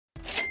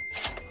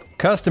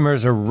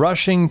Customers are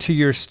rushing to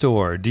your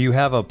store. Do you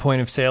have a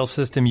point of sale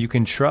system you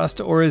can trust,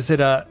 or is it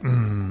a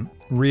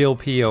real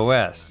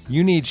POS?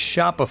 You need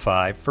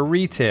Shopify for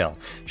retail.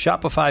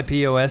 Shopify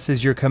POS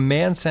is your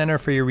command center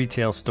for your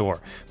retail store.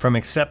 From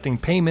accepting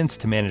payments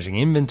to managing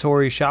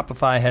inventory,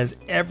 Shopify has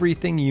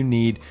everything you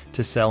need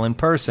to sell in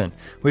person.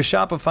 With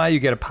Shopify, you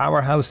get a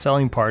powerhouse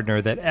selling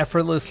partner that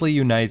effortlessly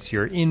unites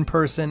your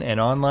in-person and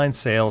online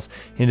sales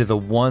into the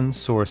one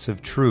source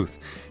of truth.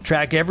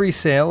 Track every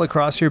sale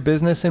across your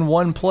business in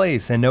one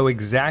place and know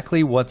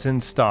exactly what's in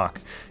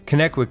stock.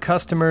 Connect with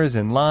customers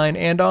in line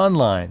and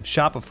online.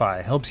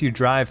 Shopify helps you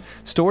drive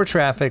store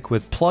traffic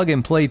with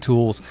plug-and-play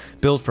tools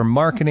built for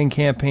marketing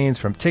campaigns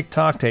from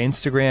TikTok to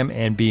Instagram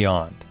and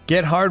beyond.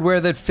 Get hardware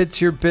that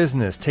fits your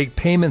business. Take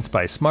payments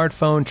by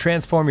smartphone,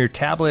 transform your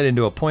tablet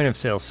into a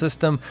point-of-sale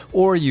system,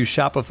 or use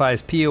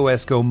Shopify's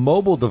POS Go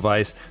mobile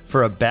device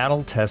for a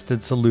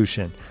battle-tested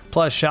solution.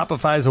 Plus,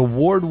 Shopify's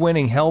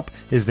award-winning help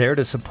is there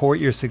to support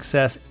your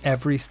success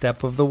every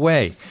step of the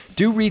way.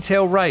 Do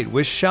retail right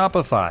with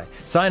Shopify.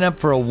 Sign up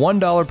for a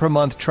 $1 per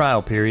month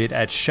trial period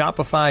at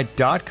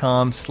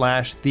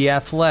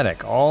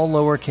shopify.com/theathletic, all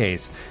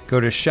lowercase. Go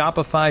to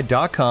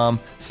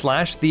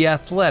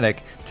shopify.com/theathletic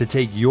to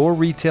take your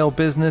retail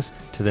business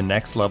to the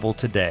next level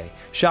today.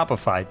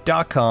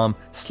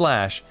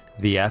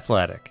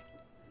 Shopify.com/theathletic.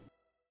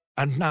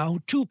 And now,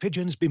 two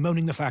pigeons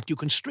bemoaning the fact you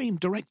can stream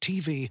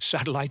DirecTV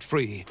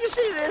satellite-free. You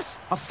see this?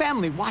 A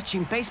family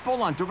watching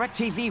baseball on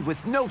DirecTV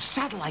with no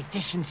satellite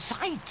dish in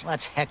sight.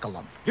 Let's heckle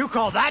them. You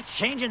call that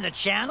changing the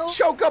channel?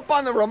 Choke up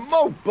on the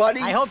remote,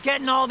 buddy. I hope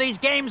getting all these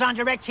games on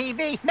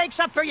DirecTV makes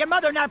up for your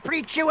mother not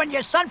pre-chewing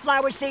your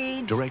sunflower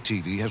seeds.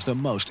 DirecTV has the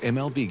most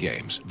MLB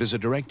games.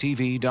 Visit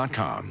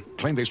DirecTV.com.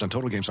 Claim based on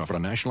total games offered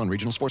on national and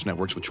regional sports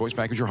networks with choice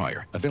package or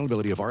higher.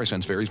 Availability of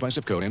RSNs varies by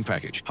zip code and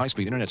package.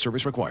 High-speed internet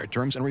service required.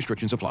 Terms and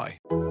restrictions apply.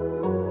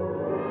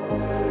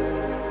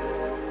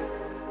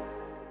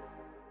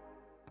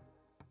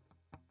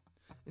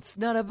 It's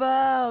not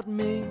about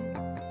me.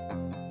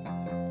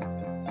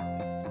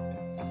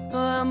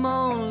 I'm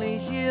only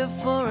here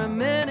for a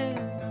minute,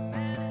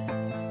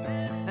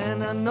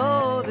 and I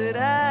know that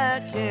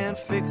I can't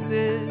fix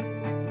it.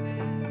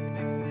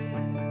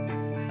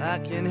 I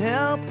can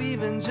help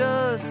even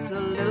just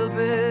a little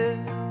bit.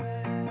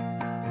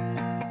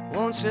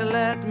 Won't you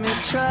let me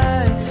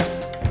try?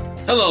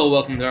 Hello,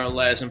 welcome to our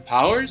Laz and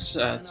Powers.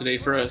 Today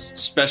for a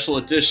special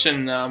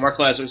edition, Mark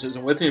Lazarus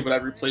isn't with me, but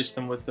I've replaced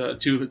him with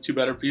two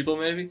better people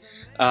maybe.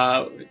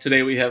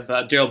 Today we have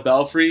Daryl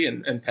Belfry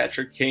and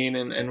Patrick Kane,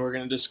 and we're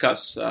going to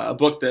discuss a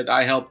book that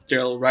I helped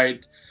Daryl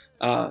write,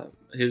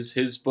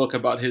 his book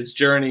about his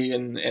journey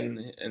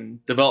and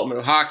development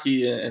of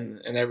hockey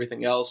and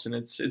everything else. And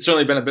it's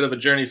certainly been a bit of a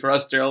journey for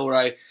us, Daryl,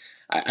 where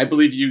I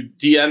believe you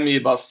DM'd me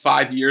about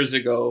 5 years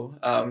ago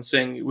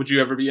saying, would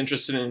you ever be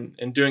interested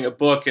in doing a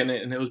book? And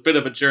it was a bit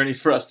of a journey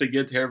for us to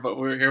get here, but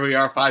here we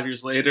are 5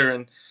 years later,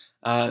 and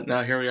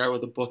now here we are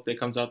with a book that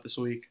comes out this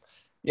week.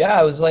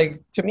 Yeah, it was like,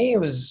 to me,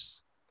 it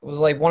was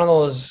like one of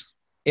those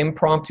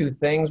impromptu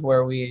things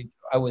where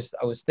I was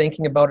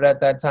thinking about it at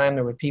that time.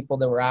 There were people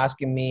that were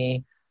asking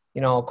me,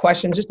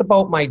 questions just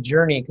about my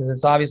journey, because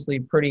it's obviously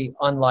pretty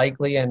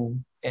unlikely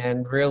and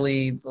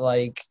really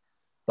like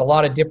a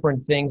lot of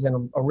different things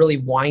and a really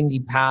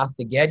windy path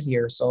to get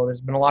here. So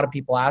there's been a lot of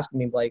people asking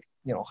me, like,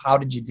 how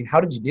did you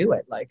do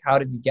it? Like, how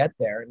did you get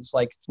there? And it's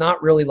like, it's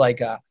not really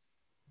like a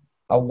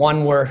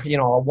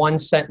one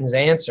sentence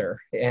answer.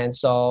 And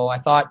so I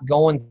thought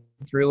going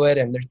through it,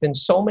 and there's been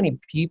so many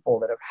people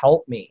that have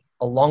helped me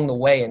along the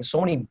way, and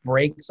so many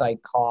breaks I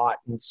caught,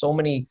 and so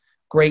many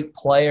great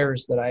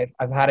players that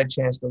I've had a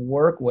chance to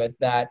work with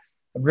that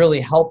have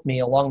really helped me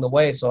along the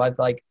way. So I was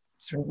like,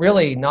 it's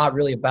really not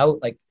really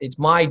about, like, it's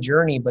my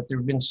journey, but there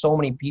have been so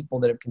many people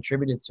that have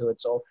contributed to it.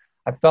 So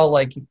I felt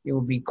like it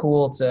would be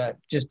cool to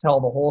just tell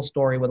the whole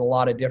story with a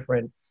lot of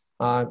different,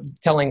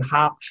 telling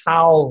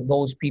how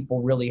those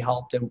people really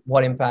helped and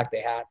what impact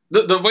they had.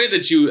 The way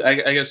that you,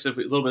 I guess, if a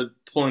little bit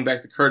pulling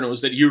back the curtain,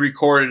 was that you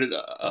recorded,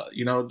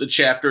 the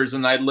chapters,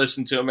 and I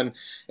listened to them. And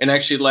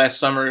actually last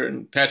summer,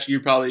 and Patrick,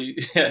 you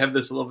probably have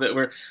this a little bit,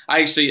 where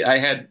I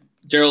had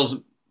Daryl's,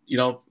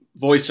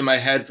 voice in my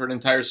head for an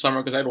entire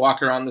summer, because I'd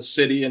walk around the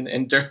city and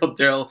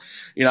Daryl,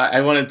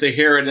 I wanted to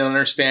hear it and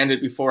understand it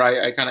before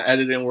I kind of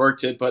edited and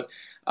worked it. But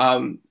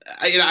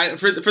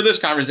for this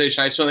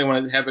conversation, I certainly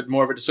wanted to have it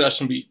more of a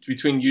discussion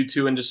between you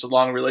two, and just a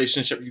long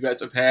relationship you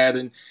guys have had.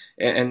 And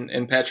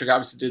Patrick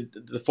obviously did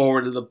the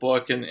forward of the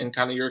book and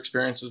kind of your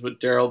experiences with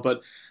Daryl. But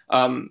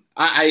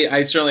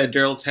I certainly had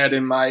Daryl's head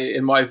in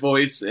my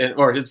voice,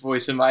 or his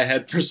voice in my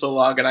head for so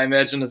long. And I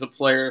imagine as a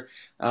player,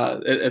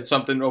 it's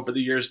something over the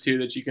years too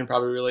that you can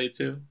probably relate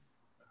to.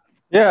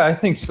 Yeah, I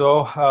think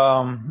so.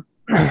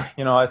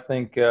 I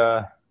think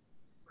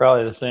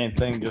probably the same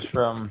thing, just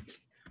from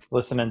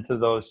listening to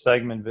those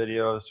segment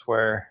videos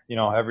where,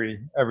 every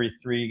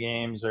 3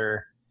 games,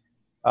 or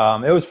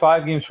it was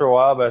 5 games for a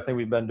while, but I think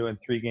we've been doing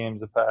 3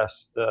 games the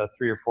past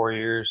 3 or 4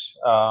 years.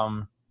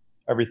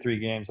 Every 3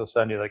 games, I'll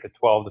send you like a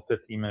 12 to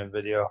 15 minute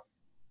video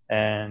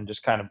and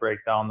just kind of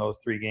break down those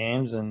 3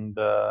 games. And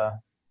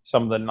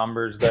some of the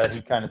numbers that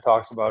he kind of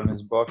talks about in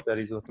his book that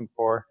he's looking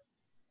for.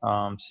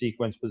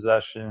 Sequence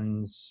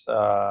possessions,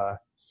 puck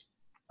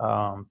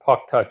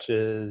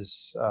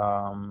touches,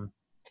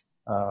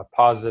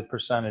 positive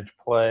percentage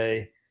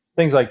play,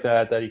 things like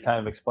that he kind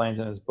of explains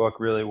in his book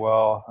really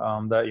well,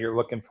 that you're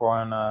looking for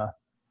on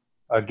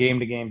a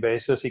game-to-game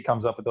basis. He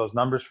comes up with those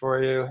numbers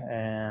for you,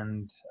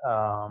 and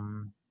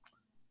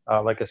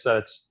like I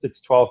said,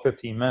 it's 12,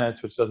 15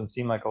 minutes, which doesn't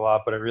seem like a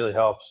lot, but it really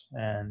helps.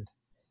 And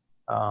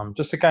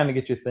just to kind of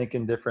get you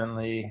thinking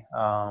differently.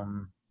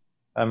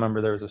 I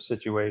remember there was a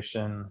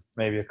situation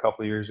maybe a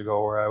couple of years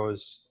ago where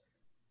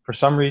for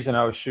some reason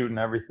I was shooting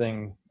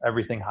everything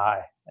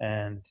high,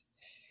 and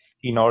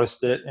he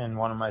noticed it in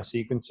one of my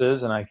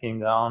sequences, and I came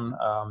down.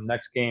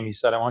 Next game, he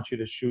said, I want you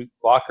to shoot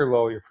blocker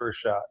low your first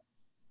shot.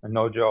 And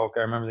no joke,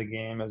 I remember the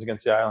game. It was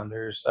against the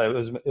Islanders.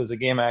 It was a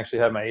game I actually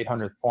had my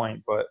 800th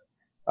point, but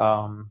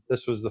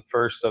this was the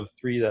first of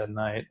 3 that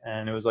night,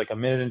 and it was like a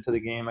minute into the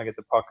game. I get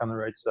the puck on the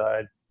right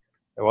side.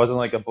 It wasn't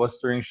like a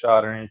blistering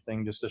shot or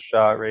anything, just a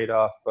shot right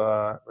off,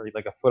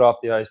 like a foot off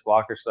the ice,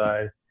 blocker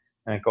side,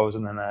 and it goes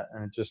in the net.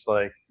 And it's just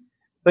like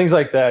things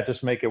like that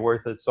just make it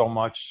worth it so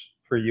much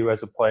for you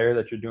as a player,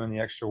 that you're doing the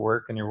extra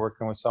work and you're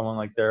working with someone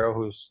like Daryl,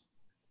 who's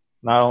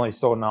not only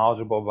so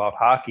knowledgeable about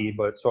hockey,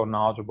 but so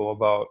knowledgeable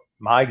about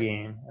my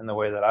game and the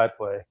way that I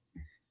play.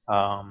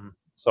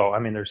 So, I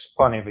mean, there's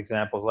plenty of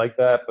examples like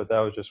that, but that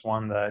was just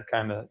one that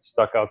kind of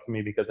stuck out to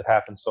me because it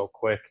happened so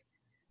quick.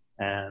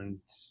 And,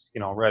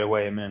 right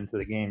away, a minute into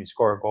the game, you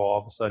score a goal, all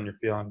of a sudden you're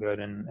feeling good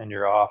and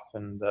you're off.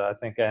 And I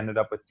think I ended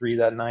up with 3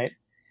 that night.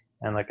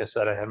 And like I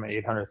said, I had my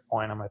 800th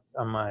point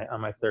on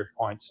my third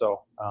point.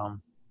 So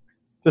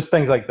just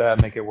things like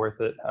that make it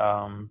worth it.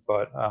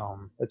 But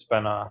it's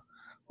been a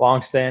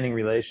long-standing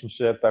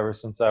relationship ever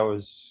since I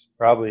was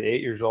probably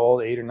 8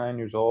 or 9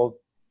 years old.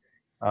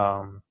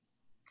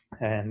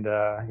 And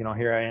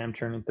here I am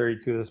turning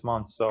 32 this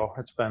month. So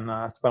it's been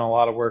a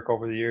lot of work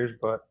over the years,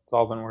 but it's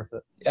all been worth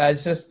it. Yeah,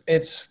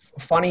 it's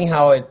funny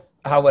how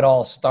it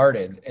all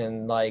started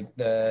in like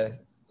the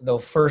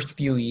first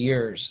few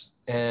years.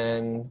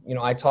 And,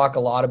 I talk a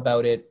lot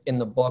about it in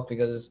the book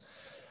because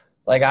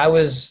like I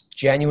was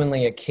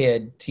genuinely a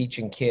kid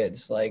teaching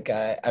kids. Like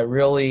I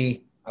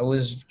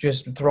was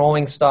just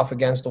throwing stuff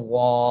against the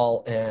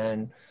wall.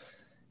 And,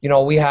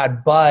 we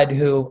had Bud,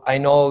 who I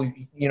know,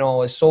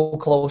 is so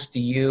close to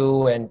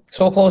you and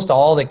so close to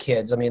all the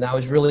kids. I mean, that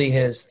was really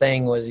his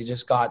thing, was he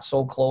just got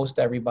so close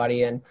to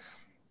everybody. And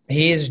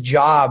his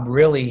job,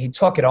 really, he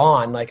took it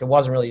on. Like, it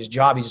wasn't really his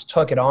job. He just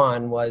took it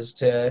on, was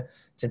to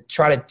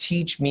try to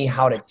teach me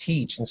how to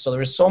teach. And so there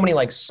was so many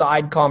like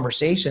side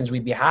conversations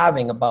we'd be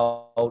having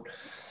about,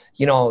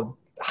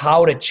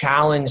 how to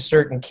challenge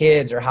certain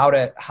kids or how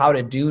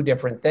to do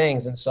different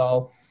things. And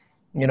so,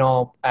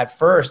 at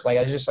first, like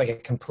I was just like a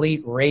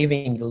complete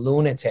raving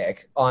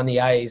lunatic on the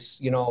ice,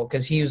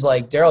 because he was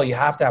like, Daryl, you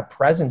have to have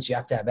presence. You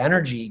have to have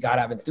energy. You got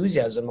to have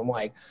enthusiasm. I'm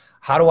like,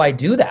 how do I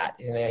do that?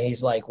 And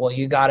he's like, well,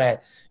 you gotta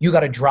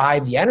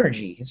drive the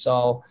energy.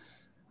 So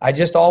I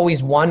just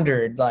always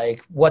wondered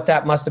like what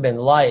that must've been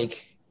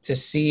like to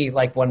see,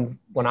 like when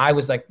I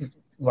was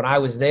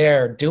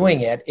there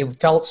doing it, it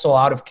felt so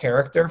out of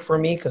character for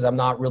me, because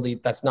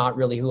that's not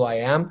really who I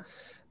am.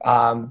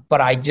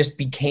 But I just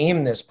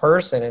became this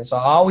person. And so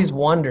I always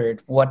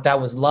wondered what that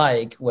was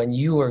like when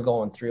you were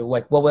going through,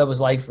 what it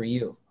was like for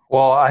you.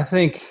 Well, I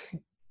think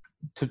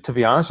to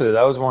be honest with you,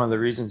 that was one of the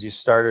reasons you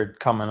started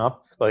coming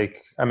up.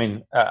 Like, I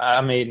mean,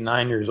 I'm 8 and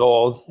 9 years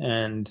old,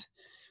 and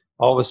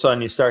all of a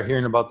sudden you start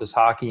hearing about this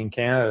hockey in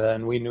Canada,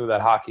 and we knew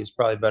that hockey is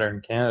probably better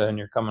in Canada. And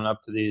you're coming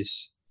up to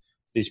these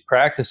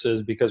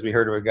practices because we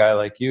heard of a guy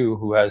like you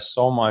who has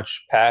so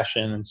much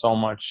passion and so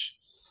much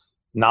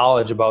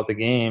knowledge about the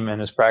game,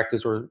 and his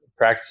practices were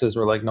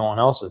like no one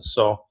else's.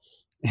 So,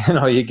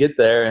 you get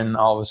there and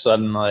all of a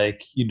sudden,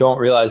 like, you don't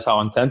realize how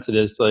intense it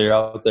is till you're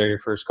out there your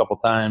first couple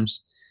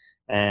times,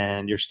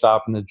 and you're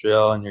stopping the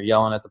drill and you're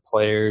yelling at the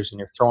players and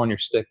you're throwing your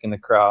stick in the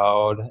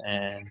crowd.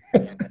 And,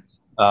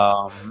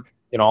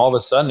 all of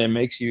a sudden it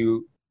makes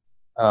you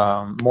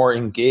more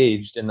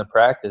engaged in the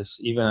practice,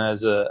 even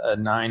as a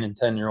 9 and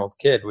 10-year-old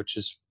kid, which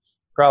is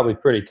probably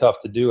pretty tough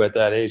to do at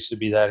that age, to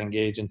be that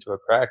engaged into a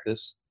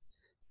practice.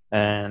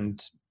 And,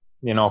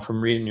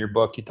 from reading your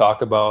book, you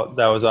talk about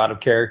that was out of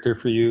character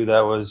for you.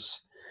 That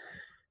was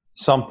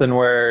something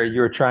where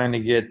you were trying to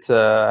get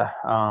the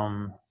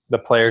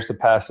players to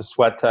pass a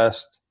sweat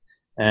test,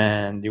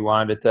 and you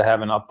wanted it to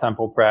have an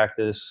up-tempo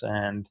practice.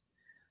 And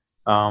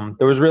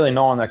there was really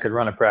no one that could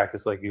run a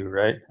practice like you,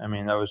 right? I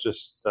mean, that was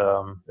just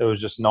it was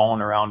just no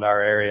one around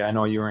our area. I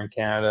know you were in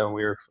Canada.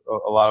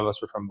 A lot of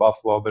us were from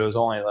Buffalo, but it was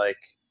only like,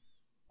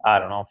 I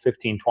don't know,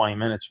 15, 20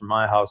 minutes from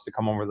my house to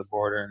come over the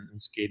border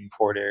and skate in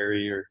Fort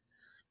Erie or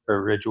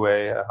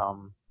Ridgeway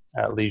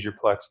at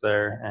Leisureplex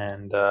there.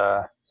 And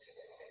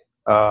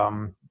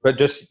but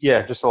just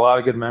a lot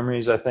of good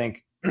memories. I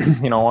think,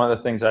 one of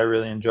the things I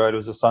really enjoyed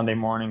was the Sunday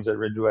mornings at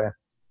Ridgeway.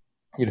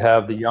 You'd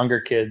have the younger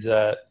kids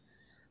at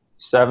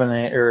 7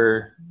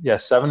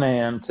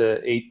 a.m.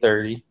 to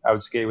 8:30. I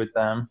would skate with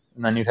them.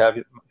 And then you'd have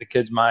the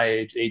kids my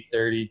age,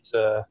 8:30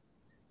 to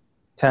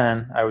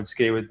 10. I would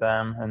skate with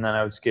them, and then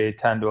I would skate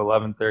 10 to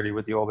 11:30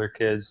 with the older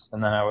kids,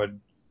 and then I would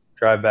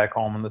drive back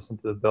home and listen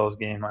to the Bills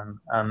game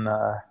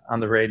on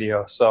the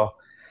radio. So,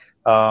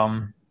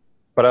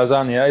 but I was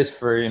on the ice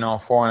for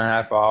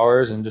 4.5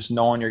 hours, and just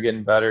knowing you're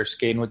getting better,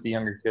 skating with the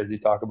younger kids. You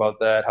talk about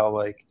that, how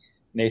like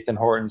Nathan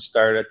Horton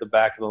started at the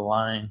back of the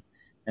line,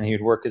 and he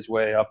would work his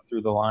way up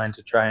through the line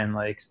to try and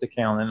like stick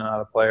handle in and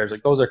out of players.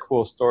 Like, those are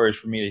cool stories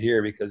for me to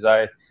hear, because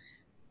I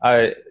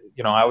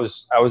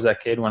was that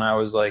kid when I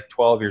was like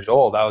 12 years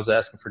old. I was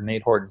asking for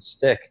Nate Horton's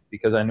stick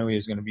because I knew he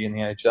was going to be in the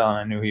NHL, and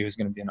I knew he was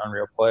going to be an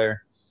unreal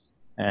player.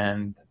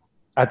 And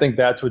I think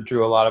that's what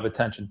drew a lot of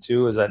attention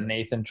too, is that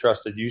Nathan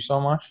trusted you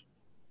so much,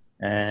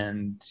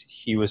 and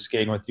he was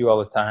skating with you all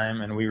the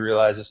time. And we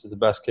realized this is the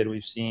best kid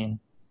we've seen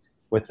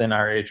within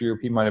our age group.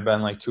 He might have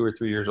been like 2 or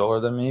 3 years older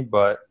than me,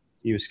 but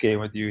he was skating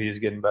with you. He was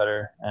getting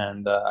better.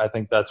 And I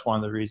think that's one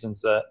of the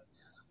reasons that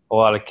a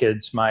lot of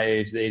kids my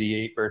age, the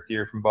 88 birth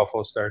year from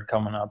Buffalo, started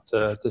coming up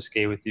to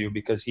skate with you,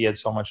 because he had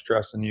so much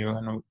trust in you.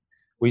 And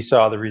we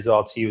saw the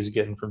results he was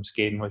getting from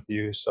skating with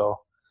you. So,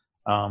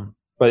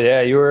 but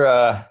yeah, you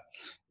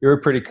were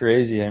pretty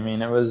crazy. I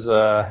mean, it was,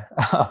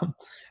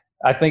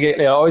 I think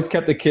it always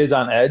kept the kids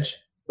on edge,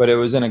 but it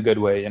was in a good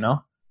way,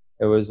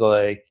 It was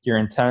like, you're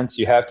intense.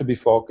 You have to be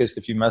focused.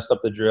 If you messed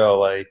up the drill,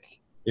 like,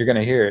 you're going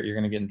to hear it. You're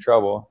going to get in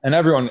trouble. And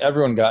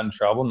everyone got in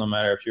trouble, no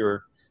matter if you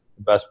were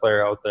the best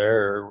player out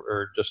there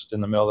or just in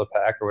the middle of the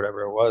pack or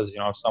whatever it was.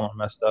 If someone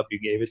messed up, you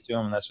gave it to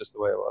them, and that's just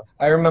the way it was.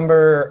 I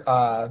remember,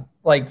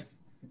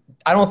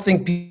 I don't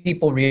think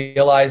people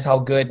realize how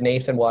good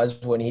Nathan was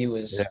when he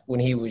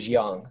was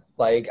young.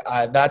 Like,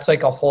 that's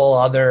like a whole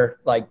other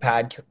like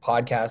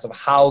podcast of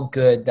how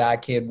good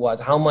that kid was,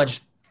 how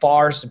much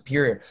far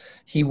superior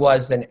he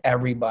was than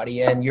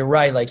everybody. And you're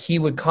right, like, he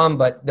would come,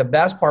 but the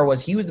best part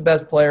was he was the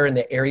best player in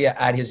the area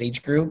at his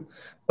age group,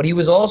 but he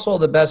was also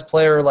the best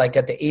player like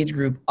at the age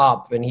group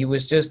up. And he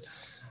was just,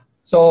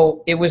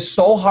 so it was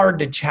so hard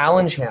to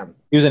challenge him.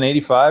 He was an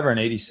 85 or an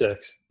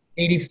 86?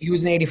 He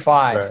was an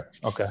 85. Right.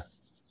 Okay.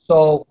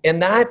 So in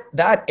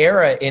that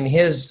era, in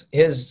his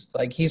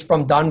like, he's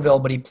from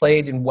Dunnville, but he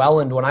played in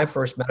Welland when I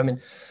first met him.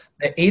 And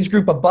the age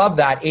group above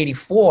that,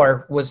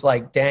 84, was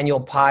like Daniel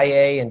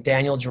Paille and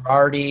Daniel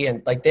Girardi,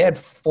 and like they had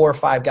 4 or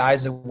 5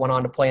 guys that went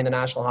on to play in the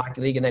National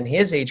Hockey League. And then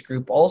his age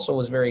group also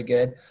was very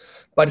good,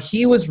 but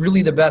he was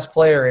really the best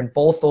player in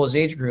both those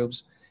age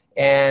groups,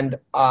 and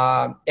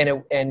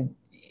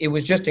it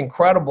was just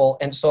incredible.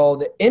 And so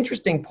the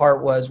interesting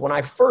part was when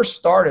I first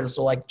started,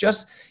 so like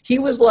he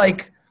was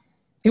like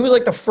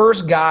the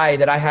first guy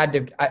that I had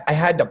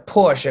to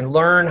push and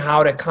learn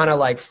how to kind of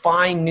like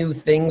find new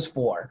things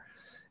for.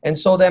 And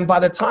so then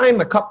by the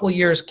time a couple of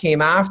years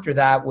came after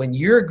that, when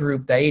your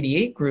group, the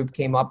 88 group,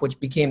 came up, which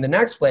became the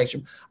next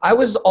flagship, I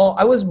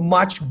was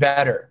much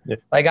better. Yeah.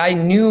 Like, I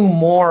knew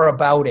more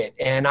about it,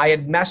 and I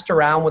had messed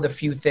around with a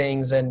few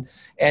things, and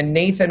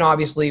Nathan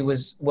obviously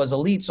was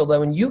elite. So then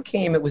when you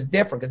came, it was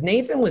different, because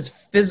Nathan was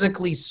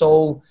physically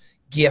so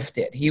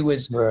gifted. He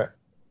was, right.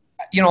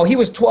 He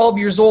was 12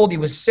 years old. He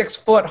was 6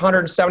 foot,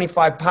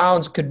 175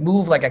 pounds, could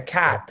move like a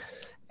cat.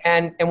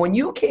 And when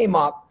you came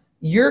up,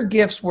 your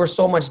gifts were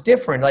so much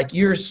different. Like,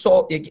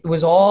 it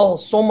was all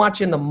so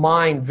much in the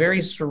mind, very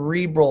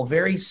cerebral,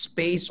 very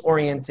space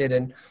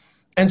oriented.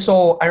 And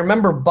so I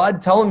remember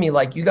Bud telling me,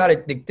 like,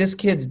 this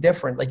kid's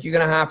different. Like, you're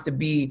going to have to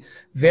be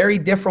very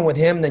different with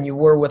him than you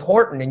were with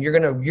Horton, and you're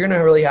going to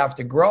really have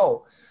to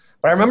grow.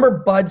 But I remember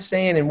Bud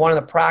saying in one of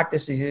the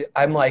practices,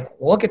 I'm like,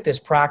 look at this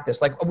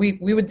practice. Like, we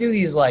would do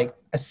these like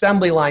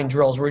assembly line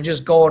drills where we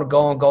just go.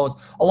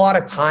 A lot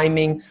of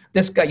timing.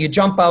 This guy, you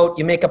jump out,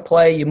 you make a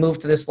play, you move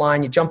to this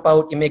line, you jump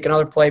out, you make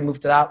another play,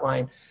 move to that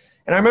line.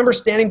 And I remember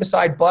standing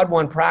beside Bud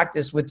one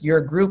practice with your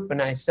group,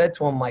 and I said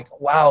to him, like,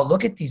 wow,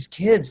 look at these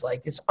kids.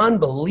 Like, it's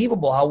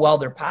unbelievable how well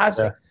they're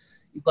passing.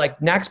 Yeah. Like,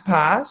 next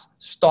pass,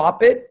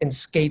 stop it and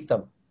skate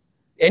them.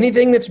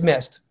 Anything that's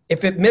missed.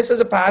 If it misses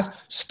a pass,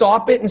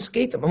 stop it and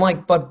skate them. I'm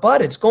like, but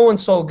Bud, it's going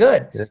so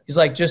good. Yeah. He's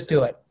like, just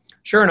do it.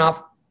 Sure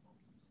enough,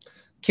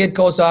 kid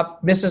goes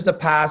up, misses the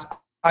pass.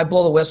 I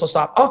blow the whistle,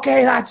 stop.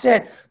 Okay, that's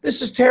it.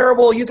 This is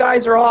terrible. You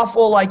guys are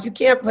awful. Like, you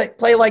can't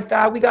play like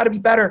that. We got to be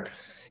better.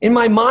 In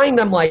my mind,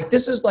 I'm like,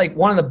 this is like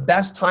one of the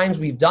best times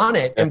we've done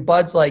it. And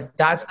Bud's like,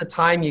 that's the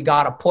time you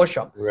got to push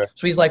them. Right.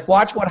 So he's like,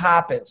 watch what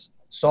happens.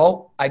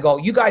 So I go,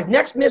 you guys,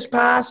 next miss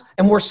pass,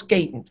 and we're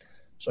skating.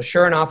 So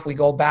sure enough, we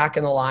go back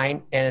in the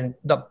line, and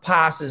the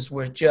passes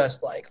were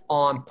just like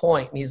on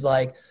point. And he's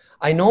like,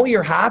 I know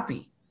you're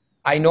happy.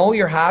 I know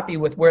you're happy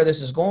with where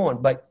this is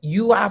going, but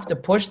you have to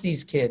push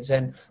these kids.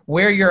 And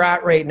where you're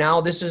at right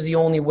now, this is the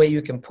only way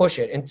you can push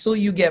it. Until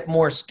you get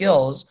more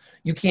skills,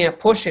 you can't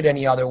push it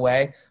any other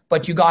way,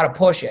 but you got to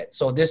push it.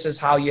 So this is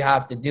how you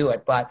have to do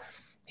it. But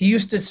he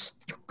used to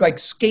like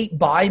skate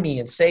by me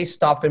and say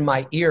stuff in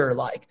my ear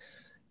like,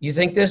 you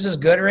think this is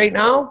good right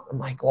now? I'm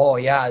like, oh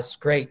yeah, it's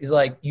great. He's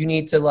like, you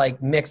need to like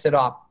mix it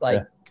up,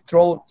 like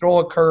throw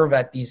a curve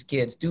at these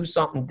kids, do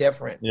something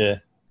different. Yeah.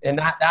 And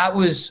that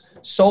was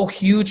so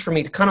huge for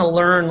me to kind of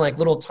learn like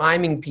little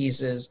timing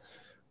pieces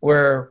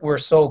were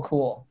so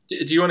cool.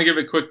 Do you want to give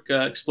a quick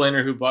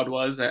explainer who Bud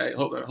was?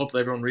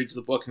 Hopefully everyone reads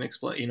the book and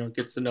explain,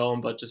 gets to know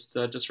him, but just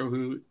from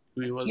who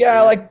he was.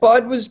 Yeah, like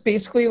Bud was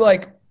basically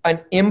like an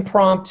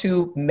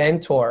impromptu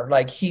mentor.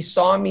 Like he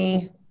saw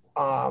me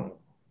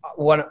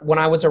when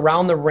I was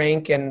around the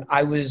rink, and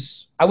I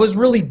was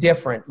really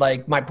different.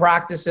 Like my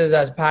practices,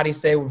 as Patty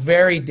say, were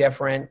very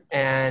different,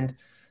 and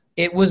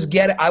I was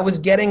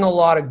getting a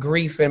lot of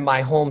grief in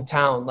my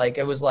hometown. Like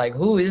it was like,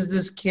 who is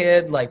this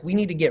kid? Like we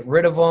need to get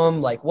rid of him.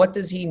 Like what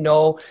does he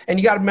know? And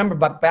you got to remember,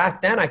 but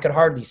back then I could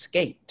hardly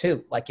skate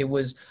too. Like I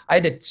was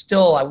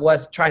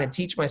trying to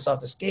teach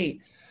myself to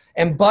skate.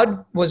 And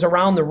Bud was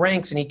around the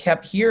rinks, and he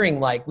kept hearing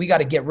like, we got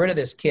to get rid of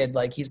this kid.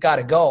 Like he's got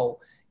to go.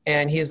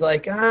 And he's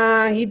like,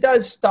 he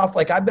does stuff.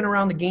 Like I've been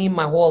around the game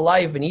my whole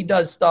life, and he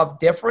does stuff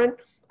different.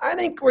 I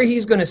think where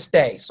he's going to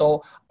stay.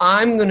 So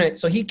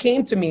he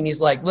came to me and he's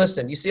like,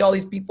 listen, you see all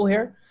these people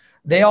here?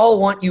 They all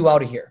want you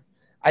out of here.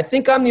 I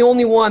think I'm the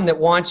only one that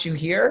wants you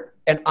here,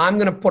 and I'm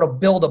going to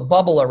build a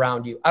bubble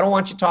around you. I don't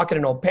want you talking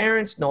to no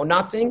parents, no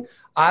nothing.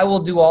 I will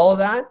do all of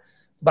that,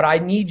 but I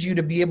need you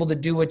to be able to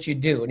do what you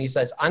do. And he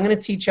says, I'm going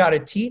to teach you how to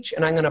teach,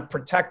 and I'm going to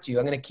protect you.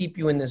 I'm going to keep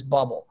you in this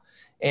bubble.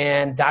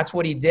 And that's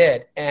what he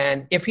did.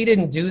 And if he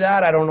didn't do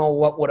that, I don't know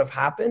what would have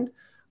happened.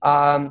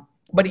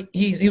 But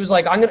he was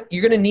like,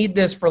 you're going to need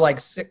this for like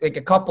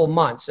a couple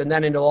months, and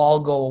then it'll all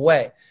go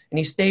away. And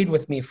he stayed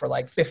with me for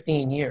like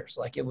 15 years.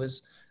 Like it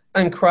was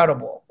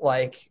incredible.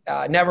 Like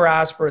never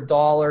asked for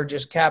 $1,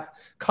 just kept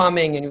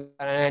coming.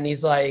 And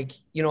he's like,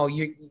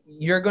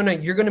 you're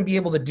going to be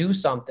able to do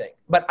something.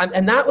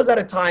 And that was at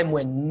a time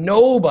when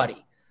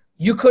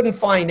you couldn't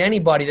find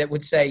anybody that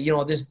would say,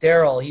 this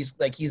Daryl,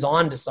 he's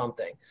on to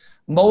something.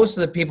 Most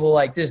of the people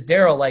like this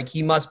Daryl, like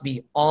he must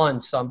be on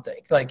something.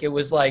 Like it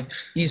was like,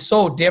 he's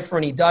so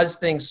different. He does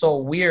things so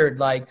weird.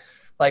 Like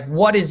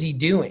what is he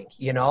doing?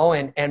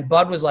 And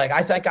Bud was like,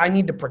 I think I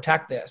need to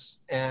protect this.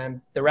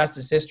 And the rest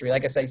is history.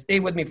 Like I said, he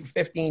stayed with me for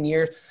 15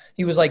 years.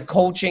 He was like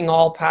coaching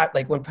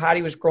like when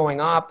Patty was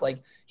growing up,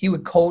 like he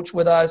would coach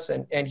with us.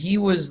 And he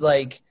was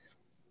like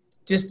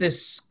just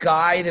this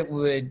guy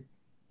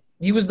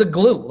he was the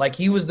glue. Like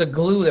he was the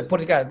glue that put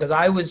it together, because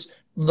I was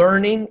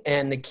learning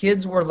and the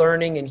kids were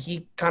learning, and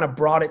he kind of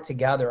brought it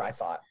together, I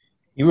thought.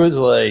 He was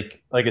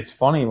like it's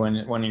funny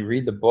when you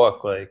read the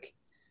book, like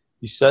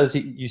you say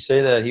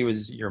that he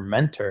was your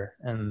mentor,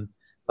 and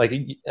like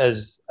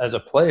as a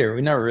player,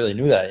 we never really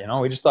knew that,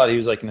 we just thought he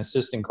was like an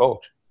assistant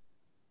coach.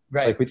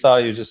 Right. Like we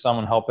thought he was just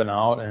someone helping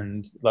out.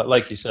 And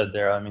like you said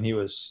there, I mean, he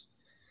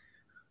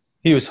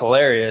was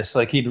hilarious.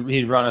 Like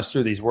he'd run us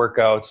through these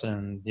workouts,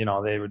 and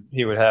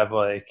he would have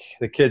like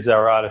the kids that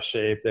were out of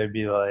shape, they'd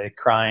be like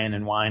crying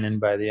and whining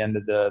by the end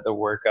of the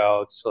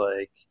workouts.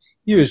 Like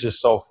he was just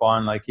so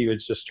fun. Like he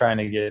was just trying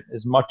to get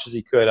as much as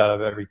he could out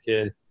of every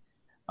kid,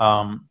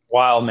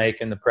 while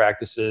making the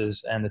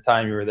practices and the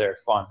time you were there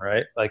fun,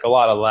 right? Like a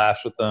lot of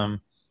laughs with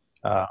them.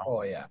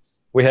 Oh yeah.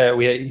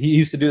 He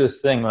used to do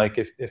this thing, like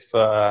if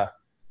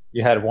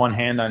you had one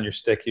hand on your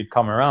stick, you'd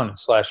come around and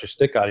slash your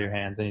stick out of your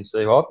hands, and you'd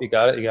say, well, you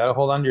got to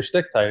hold on to your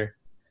stick tighter.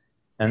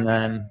 And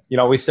then,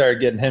 we started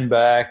getting him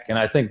back. And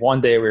I think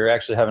one day we were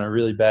actually having a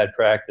really bad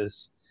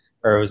practice,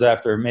 or it was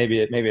after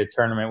maybe a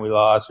tournament we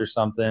lost or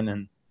something.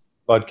 And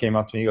Bud came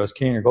up to me, he goes,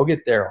 Keener, go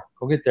get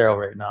Daryl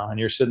right now. And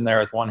you're sitting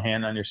there with one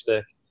hand on your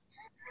stick.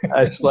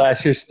 I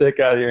slash your stick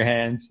out of your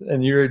hands,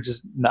 and you were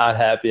just not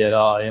happy at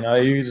all.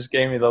 You just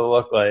gave me the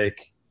look like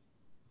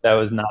that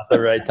was not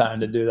the right time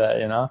to do that,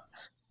 And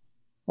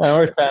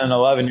we're 10 and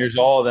 11 years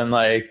old, and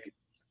like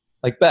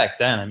back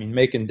then, I mean,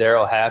 making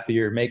Daryl happy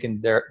or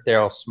making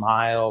Daryl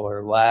smile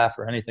or laugh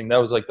or anything, that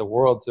was like the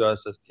world to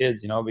us as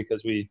kids,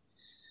 because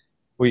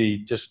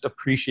we just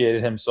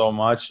appreciated him so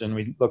much, and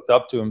we looked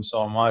up to him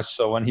so much.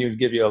 So when he would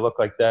give you a look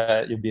like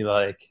that, you'd be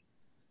like,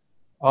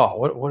 oh,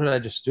 what did I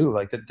just do?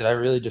 Like, did I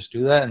really just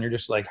do that? And you're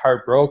just like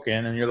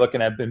heartbroken, and you're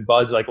looking at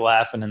Bud's like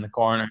laughing in the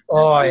corner.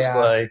 Oh yeah,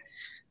 like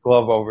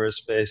glove over his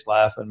face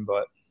laughing,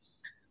 but.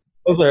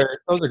 Those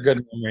are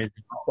good memories.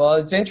 Well,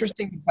 it's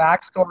interesting. The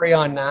backstory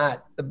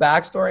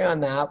on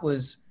that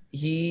was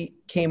he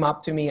came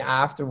up to me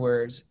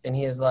afterwards, and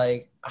he is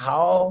like,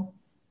 how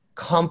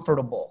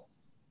comfortable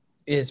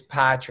is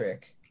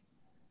Patrick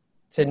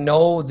to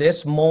know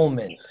this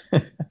moment,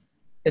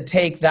 to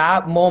take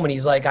that moment?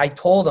 He's like, I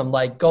told him,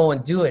 like, go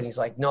and do it. And he's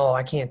like, no,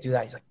 I can't do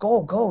that. He's like,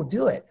 go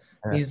do it.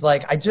 Yeah. He's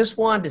like, I just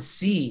wanted to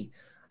see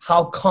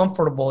how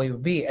comfortable he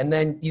would be. And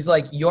then he's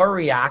like, your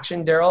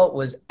reaction, Daryl,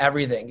 was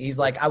everything. He's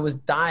like, I was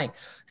dying,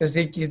 because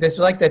this was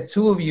like the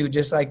two of you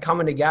just like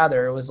coming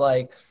together. It was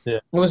like,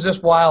 It was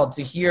just wild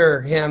to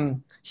hear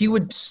him. He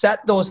would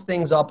set those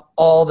things up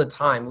all the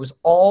time. It was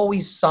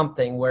always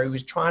something where he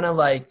was trying to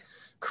like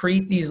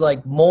create these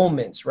like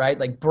moments, right?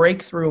 Like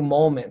breakthrough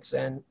moments.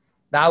 And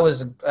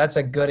that's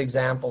a good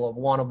example of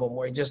one of them,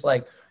 where he just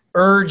like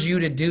urge you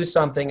to do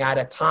something at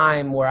a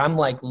time where I'm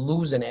like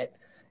losing it.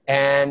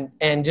 And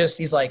just,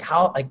 he's like,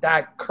 how, like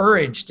that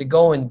courage to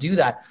go and do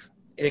that.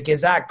 like,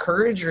 is that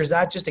courage or is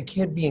that just a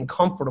kid being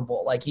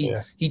comfortable? Like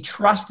he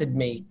trusted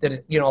me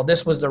that, you know,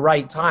 this was the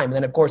right time. And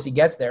then of course he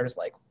gets there and it's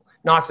like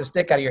knocks a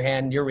stick out of your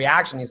hand, your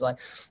reaction. He's like,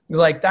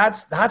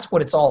 that's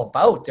what it's all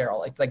about,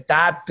 Daryl. Like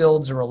that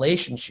builds a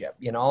relationship,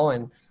 you know?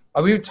 And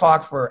we would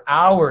talk for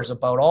hours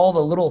about all the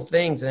little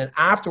things. And then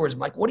afterwards, I'm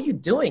like, what are you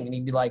doing? And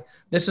he'd be like,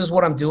 this is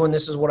what I'm doing.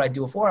 This is what I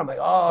do it for. I'm like,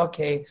 oh,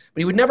 okay. But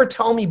he would never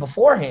tell me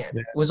beforehand.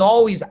 Yeah. It was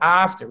always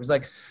after. It was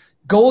like,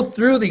 go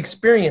through the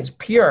experience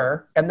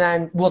pure, and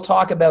then we'll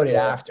talk about it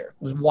after.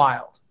 It was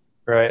wild.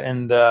 Right.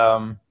 And,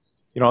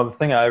 you know, the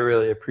thing I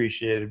really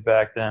appreciated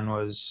back then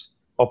was,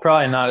 well,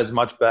 probably not as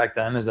much back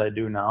then as I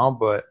do now,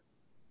 but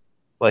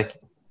like,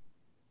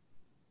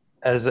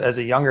 as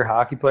a younger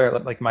hockey player,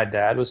 like my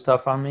dad was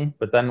tough on me.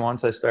 But then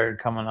once I started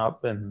coming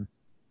up and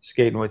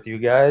skating with you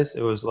guys,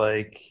 it was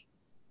like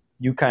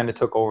you kind of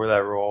took over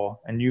that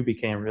role and you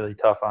became really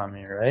tough on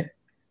me, right?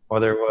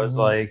 Whether it was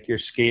like you're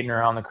skating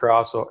around the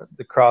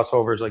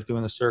crossovers, like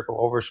doing the circle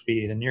over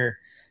speed, and you're,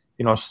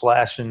 you know,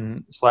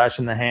 slashing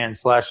the hand,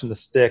 slashing the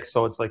stick,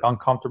 so it's like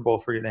uncomfortable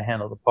for you to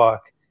handle the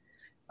puck.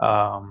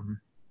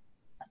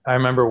 I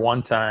remember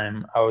one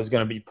time I was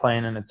going to be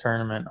playing in a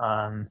tournament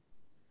on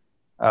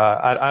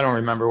I don't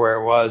remember where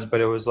it was, but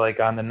it was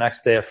like on the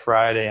next day of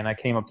Friday, and I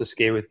came up to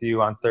skate with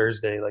you on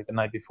Thursday, like the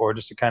night before,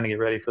 just to kind of get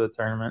ready for the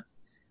tournament.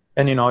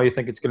 And, you know, you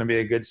think it's going to be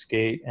a good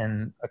skate,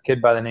 and a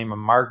kid by the name of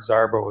Mark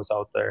Zarbo was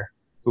out there,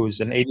 who was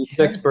an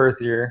 86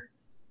 birth year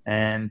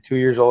and 2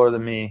 years older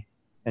than me.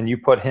 And you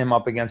put him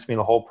up against me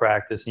the whole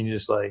practice, and you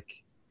just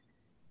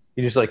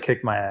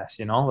kicked my ass,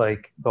 you know,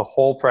 like the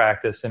whole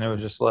practice. And it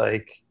was just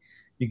like,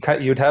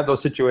 you'd have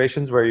those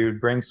situations where you'd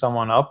bring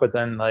someone up, but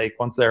then like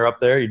once they're up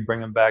there, you'd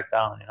bring them back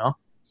down, you know?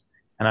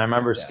 And I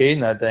remember skating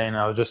that day, and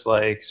I was just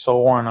like so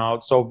worn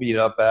out, so beat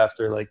up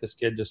after. Like this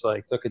kid just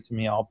like took it to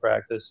me all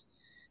practice.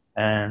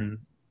 And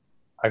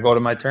I go to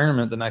my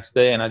tournament the next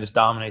day and I just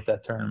dominate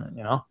that tournament,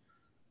 you know?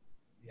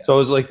 Yeah. So it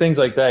was like things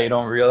like that you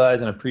don't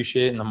realize and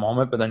appreciate in the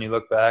moment, but then you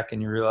look back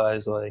and you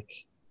realize like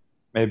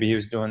maybe he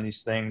was doing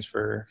these things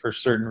for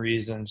certain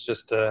reasons,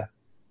 just to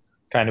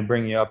kind of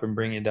bring you up and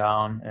bring you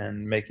down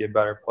and make you a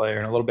better player,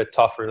 and a little bit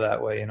tougher that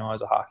way, you know,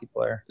 as a hockey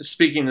player.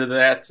 Speaking of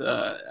that,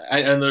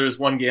 I know there was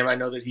one game I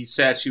know that he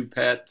sat you,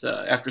 Pat,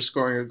 after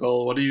scoring a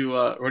goal. What do you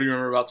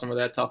remember about some of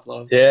that tough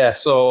love? Yeah,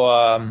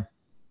 so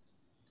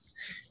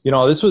you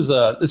know, this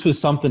was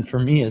something for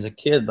me as a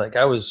kid. Like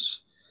I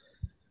always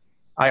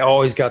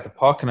got the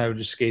puck and I would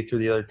just skate through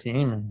the other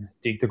team and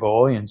deke the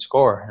goalie and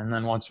score. And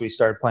then once we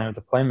started playing with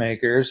the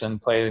playmakers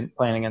and playing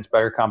against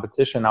better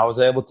competition, I was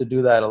able to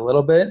do that a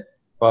little bit,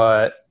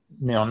 but,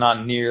 you know,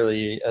 not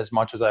nearly as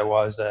much as I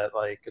was at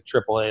like a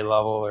AAA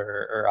level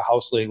or a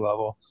house league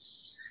level.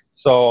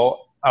 So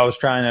I was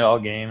trying it all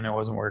game and it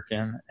wasn't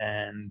working.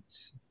 And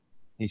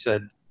he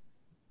said,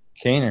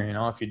 Kaner, you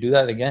know, if you do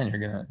that again,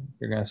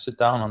 you're gonna sit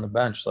down on the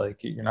bench. Like,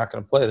 you're not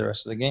gonna play the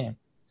rest of the game.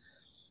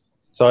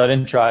 So I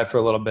didn't try for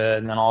a little bit,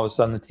 and then all of a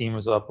sudden the team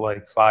was up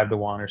like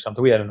 5-1 or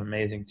something. We had an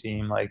amazing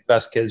team, like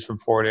best kids from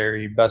Fort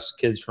Erie, best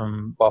kids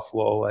from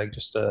Buffalo, like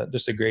just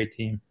a great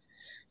team.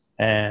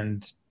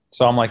 And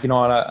so I'm like, you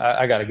know what,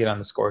 I got to get on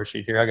the score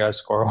sheet here. I got to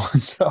score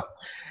one. So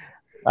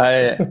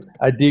I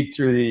deked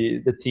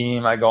through the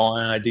team. I go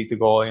in, I deked the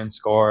goalie and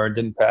score.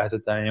 Didn't pass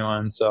it to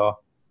anyone. So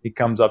he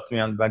comes up to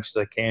me on the bench. He's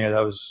like, Kaner, that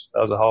was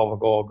a hell of a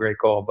goal, great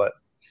goal, but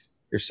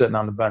you're sitting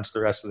on the bench the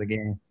rest of the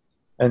game.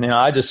 And, you know,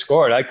 I just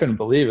scored. I couldn't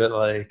believe it.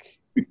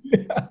 Like,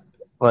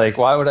 like,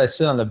 why would I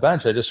sit on the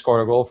bench? I just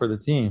scored a goal for the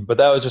team. But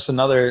that was just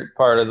another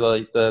part of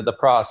the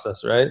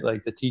process, right?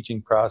 Like the teaching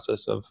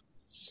process of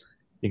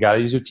you got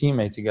to use your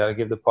teammates. You got to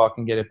give the puck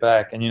and get it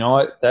back. And you know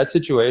what? That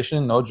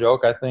situation, no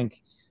joke, I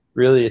think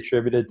really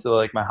attributed to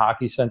like my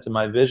hockey sense and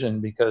my vision,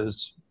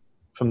 because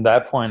from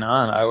that point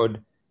on, I would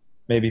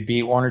maybe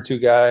beat one or two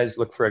guys,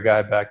 look for a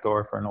guy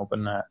backdoor for an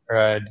open net, or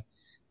I'd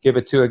give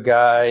it to a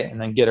guy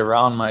and then get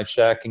around my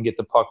check and get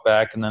the puck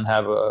back and then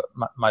have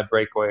my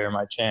breakaway or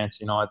my chance,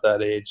 you know, at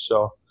that age.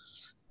 So,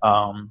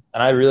 and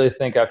I really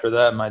think after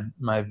that,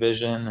 my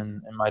vision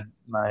and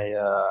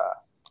my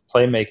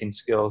playmaking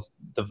skills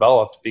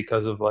developed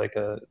because of like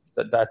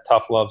that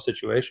tough love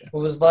situation. It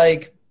was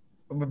like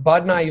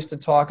Bud and I used to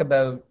talk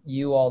about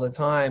you all the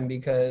time,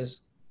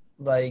 because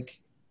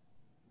like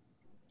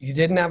you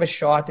didn't have a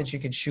shot that you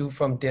could shoot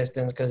from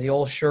distance because the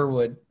old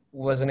Sherwood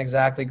wasn't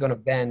exactly going to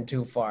bend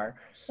too far.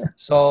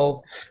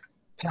 So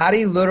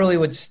Patty literally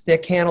would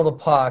stick handle the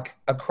puck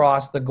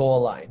across the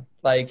goal line.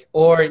 Like,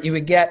 or you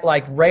would get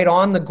like right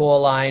on the goal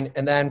line,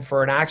 and then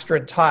for an extra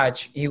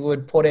touch, he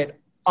would put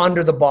it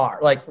under the bar,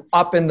 like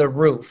up in the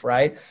roof,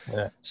 right?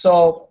 Yeah.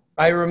 So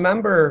I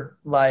remember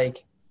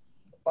like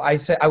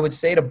I would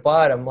say to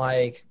Bud, I'm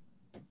like,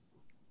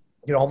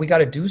 you know, we got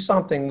to do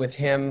something with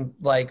him,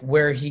 like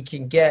where he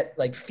can get,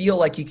 like, feel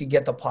like he could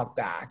get the puck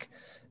back.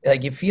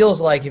 Like, it feels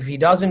like if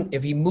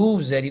he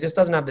moves it, he just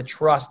doesn't have the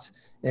trust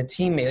in a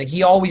teammate. Like,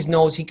 he always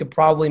knows he could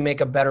probably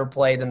make a better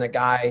play than the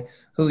guy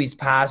who he's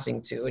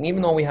passing to. And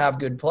even though we have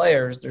good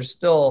players, there's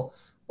still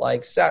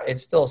like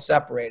it's still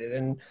separated.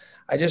 And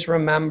I just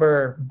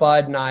remember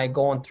Bud and I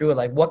going through it,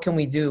 like, what can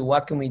we do?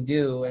 What can we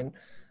do? And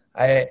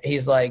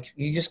he's like,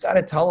 you just got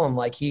to tell him,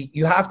 like,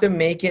 you have to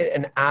make it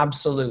an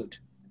absolute.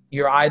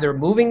 You're either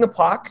moving the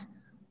puck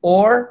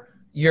or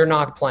you're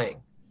not playing.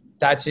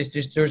 That's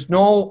just there's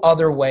no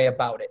other way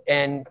about it.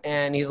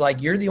 And he's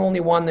like, you're the only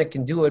one that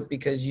can do it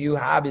because you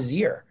have his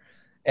ear.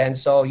 And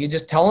so you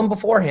just tell him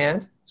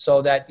beforehand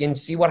so that you can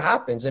see what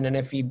happens. And then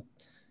if he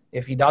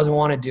doesn't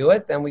want to do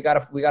it, then we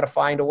gotta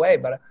find a way.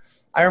 But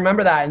I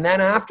remember that. And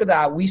then after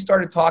that, we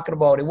started talking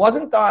about, it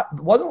wasn't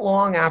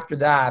long after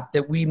that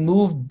we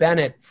moved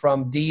Bennett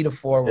from D to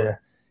forward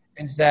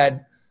and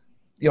said,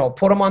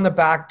 put him on the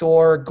back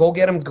door, go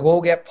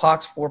get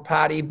pucks for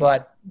Patty,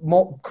 but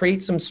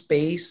create some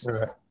space,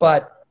 and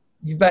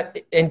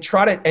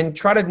try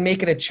to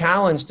make it a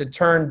challenge to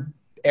turn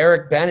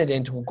Eric Bennett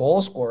into a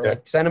goal scorer,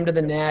 like send him to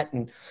the net.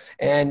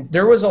 And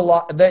there was a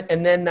lot of that.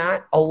 And then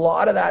a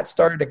lot of that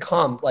started to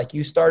come, like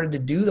you started to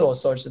do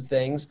those sorts of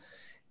things.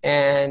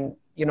 And,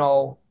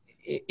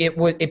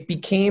 it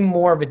became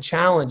more of a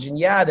challenge. And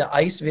the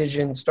ice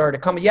vision started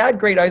to come. You had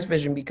great ice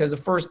vision because the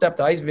first step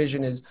to ice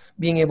vision is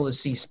being able to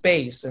see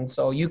space. And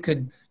so you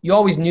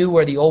always knew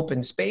where the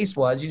open space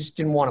was. You just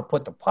didn't want to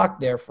put the puck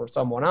there for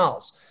someone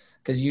else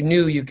because you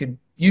knew you could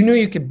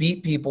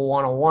beat people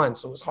one-on-one.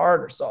 So it was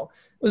harder. So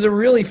it was a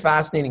really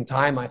fascinating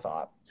time, I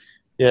thought.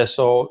 Yeah.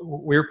 So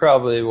we were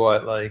probably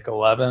like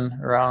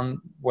 11 around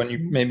when you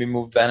maybe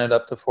moved Bennett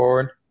up to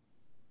forward.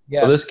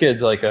 Yeah. So this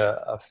kid's like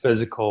a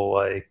physical,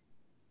 like,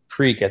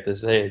 freak at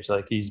this age.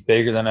 Like, he's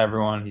bigger than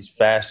everyone, he's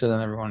faster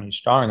than everyone, he's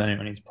stronger than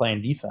anyone, he's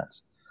playing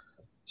defense.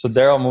 So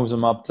Daryl moves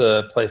him up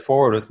to play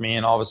forward with me,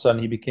 and all of a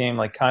sudden he became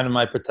like kind of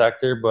my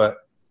protector, but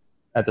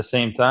at the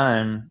same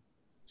time,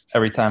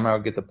 every time I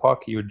would get the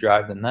puck, he would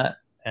drive the net.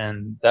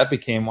 And that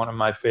became one of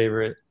my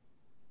favorite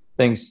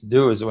things to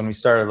do, is when we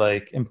started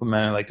like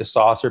implementing like the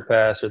saucer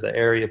pass or the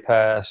area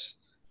pass,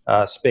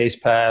 space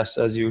pass,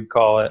 as you would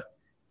call it.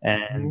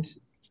 And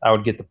I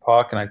would get the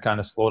puck and I'd kind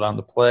of slow down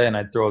the play, and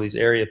I'd throw these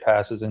area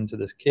passes into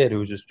this kid who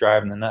was just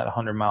driving the net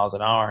 100 miles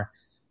an hour,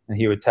 and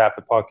he would tap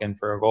the puck in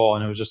for a goal.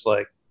 And it was just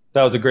like,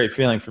 that was a great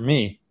feeling for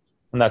me.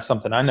 And that's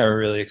something I never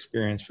really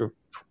experienced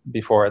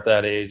before at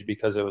that age,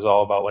 because it was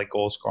all about like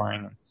goal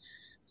scoring and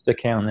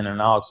stick handling in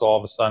and out. So all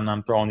of a sudden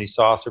I'm throwing these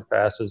saucer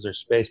passes or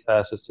space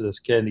passes to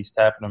this kid, and he's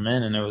tapping them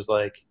in. And it was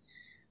like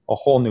a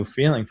whole new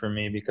feeling for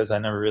me because I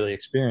never really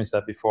experienced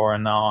that before.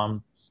 And now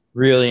I'm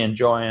really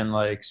enjoying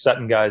like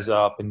setting guys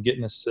up and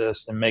getting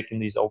assists and making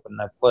these open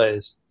net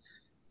plays.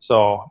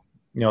 So,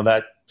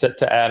 that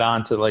to add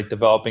on to like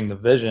developing the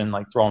vision,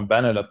 like throwing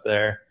Bennett up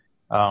there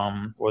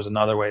was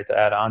another way to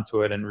add on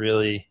to it and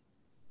really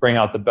bring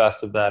out the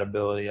best of that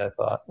ability, I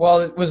thought. Well,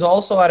 it was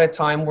also at a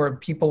time where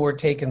people were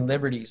taking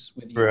liberties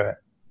with you. Right.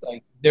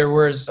 Like, there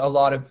was a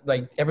lot of,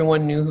 like,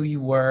 everyone knew who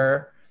you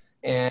were.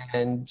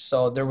 And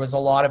so there was a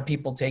lot of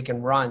people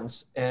taking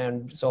runs.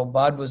 And so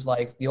Bud was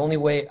like, the only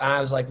way,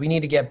 I was like, we need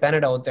to get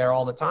Bennett out there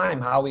all the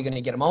time. How are we going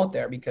to get him out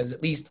there? Because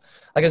at least,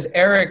 like, as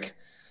Eric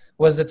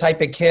was the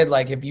type of kid,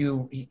 like, if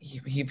you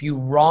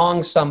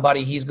wrong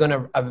somebody, he's going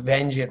to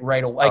avenge it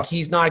right away. Like,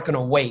 he's not going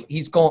to wait.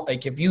 He's going,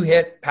 like, if you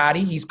hit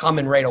Patty, he's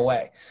coming right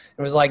away.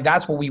 It was like,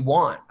 that's what we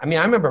want. I mean,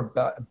 I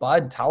remember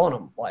Bud telling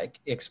him, like,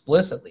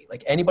 explicitly,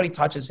 like, anybody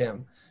touches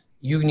him,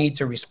 you need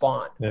to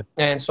respond. Yeah.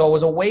 And so it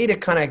was a way to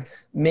kind of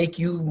make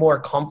you more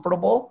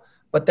comfortable.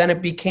 But then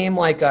it became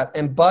like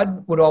and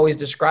Bud would always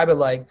describe it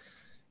like,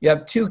 you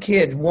have two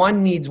kids,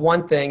 one needs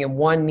one thing and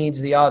one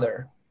needs the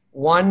other.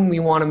 One we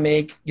want to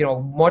make,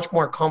 much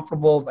more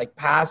comfortable, like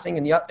passing,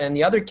 and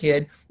the other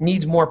kid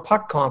needs more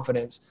puck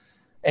confidence.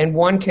 And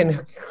one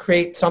can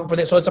create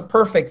something. So it's a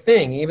perfect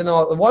thing, even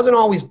though it wasn't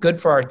always good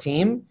for our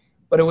team,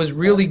 but it was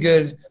really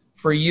good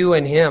for you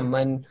and him.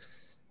 And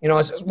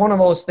it's one of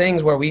those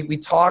things where we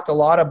talked a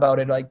lot about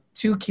it, like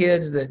two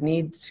kids that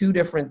need two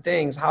different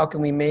things. How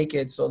can we make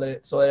it so that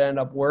it ended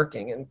up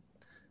working? And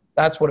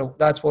that's what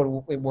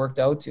it worked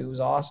out to. It was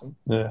awesome.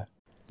 Yeah.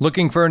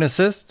 Looking for an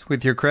assist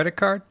with your credit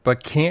card,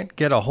 but can't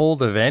get a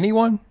hold of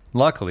anyone?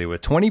 Luckily,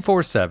 with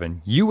 24/7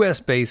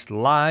 U.S.-based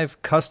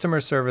live customer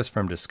service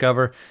from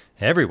Discover,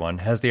 everyone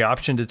has the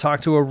option to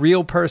talk to a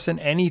real person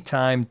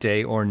anytime,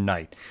 day or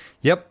night.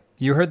 Yep,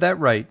 you heard that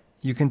right.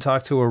 You can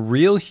talk to a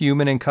real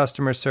human in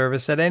customer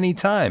service at any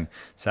time.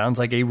 Sounds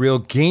like a real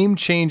game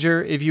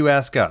changer if you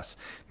ask us.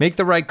 Make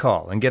the right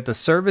call and get the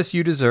service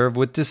you deserve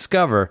with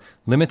Discover.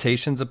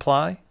 Limitations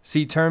apply.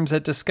 See terms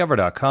at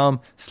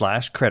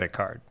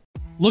discover.com/creditcard.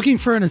 Looking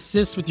for an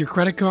assist with your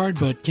credit card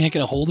but can't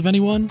get a hold of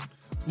anyone?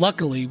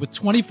 Luckily, with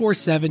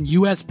 24/7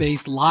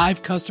 U.S.-based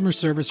live customer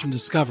service from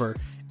Discover,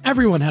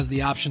 everyone has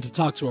the option to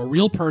talk to a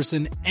real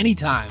person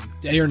anytime,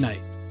 day or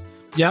night.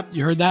 Yep,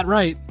 you heard that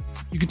right.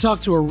 You can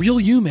talk to a real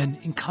human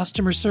in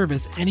customer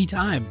service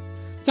anytime.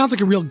 Sounds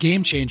like a real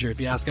game changer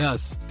if you ask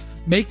us.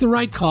 Make the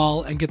right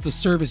call and get the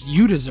service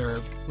you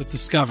deserve with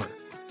Discover.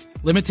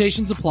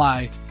 Limitations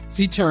apply.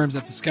 See terms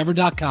at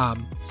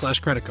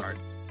discover.com/creditcard.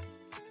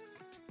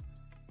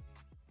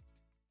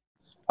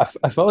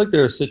 I felt like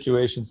there were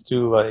situations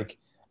too, like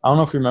I don't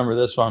know if you remember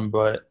this one,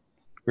 but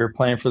we were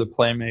playing for the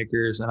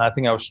Playmakers, and I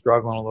think I was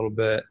struggling a little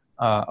bit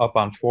up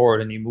on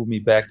forward, and you moved me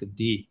back to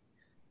D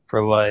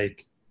for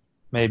like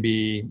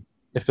maybe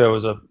if it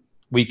was a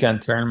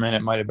weekend tournament,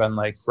 it might have been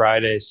like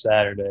Friday,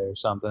 Saturday or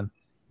something.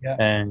 Yeah.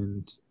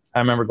 And I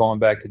remember going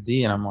back to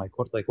D, and I'm like,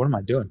 what am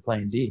I doing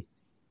playing D?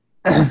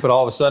 But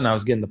all of a sudden I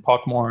was getting the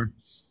puck more.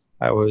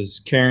 I was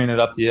carrying it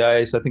up the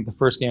ice. I think the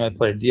first game I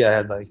played D, I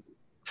had like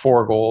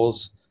 4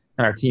 goals,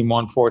 and our team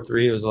won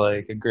 4-3. It was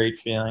like a great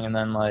feeling. And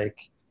then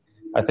like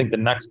I think the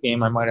next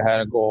game I might have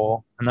had a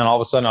goal, and then all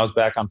of a sudden I was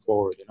back on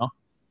forward, you know?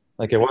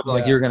 Like it wasn't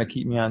like you were going to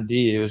keep me on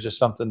D. It was just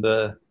something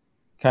to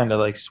kind of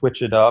like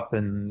switch it up,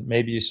 and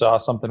maybe you saw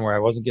something where I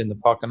wasn't getting the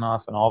puck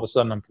enough, and all of a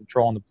sudden I'm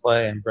controlling the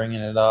play and bringing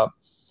it up.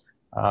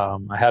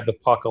 I had the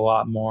puck a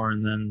lot more,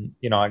 and then,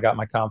 you know, I got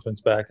my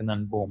confidence back, and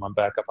then boom, I'm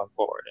back up on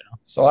forward, you know?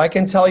 So I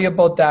can tell you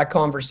about that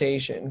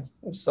conversation.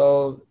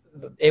 So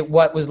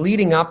what was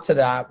leading up to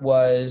that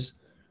was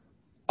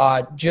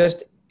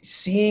just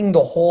seeing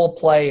the whole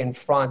play in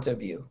front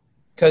of you.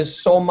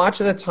 Because so much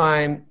of the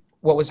time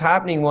what was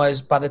happening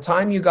was by the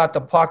time you got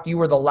the puck, you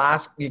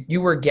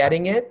were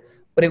getting it,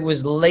 but it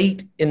was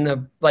late in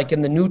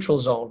the neutral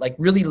zone, like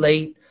really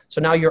late.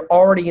 So now you're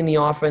already in the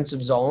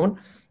offensive zone,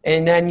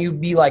 and then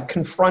you'd be like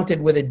confronted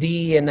with a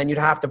D, and then you'd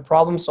have to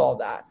problem solve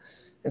that.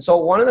 And so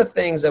one of the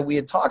things that we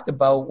had talked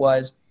about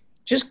was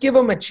just give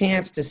them a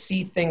chance to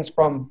see things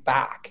from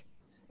back.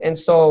 And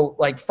so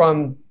like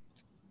from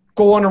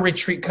go on a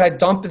retreat,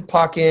 dump the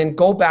puck in,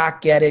 go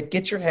back, get it,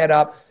 get your head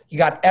up. You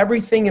got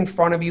everything in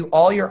front of you,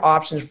 all your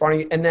options in front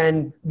of you, and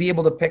then be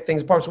able to pick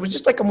things apart. So it was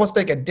just like almost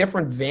like a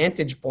different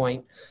vantage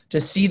point to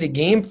see the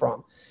game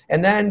from.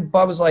 And then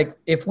Bub was like,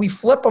 if we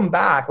flip them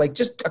back, like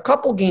just a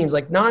couple games,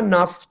 like not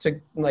enough to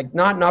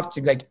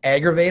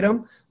aggravate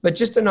them, but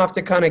just enough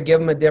to kind of give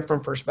them a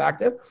different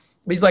perspective.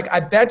 But he's like, I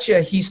bet you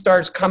he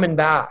starts coming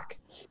back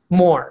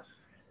more.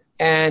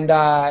 And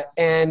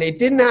it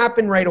didn't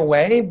happen right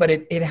away, but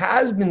it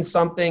has been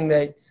something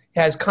that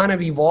has kind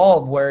of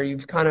evolved where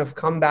you've kind of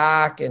come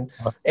back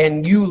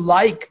and you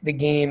like the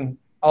game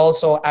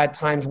also at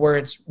times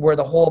where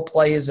the whole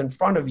play is in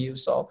front of you.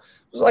 So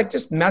it was like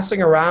just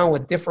messing around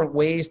with different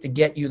ways to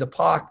get you the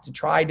puck, to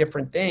try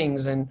different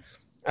things. And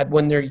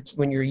when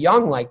you're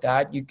young like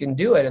that, you can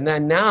do it. And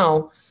then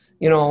now,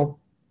 you know,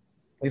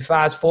 we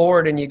fast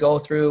forward and you go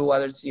through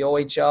whether it's the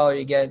OHL or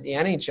you get the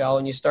NHL,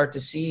 and you start to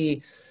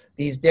see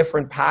these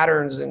different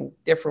patterns and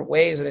different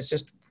ways. And it's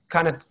just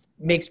kind of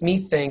makes me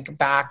think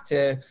back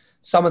to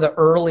some of the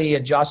early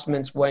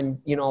adjustments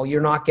when, you know, you're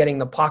not getting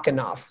the puck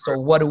enough. So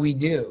what do we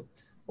do?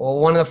 Well,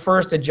 one of the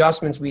first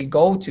adjustments we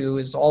go to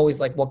is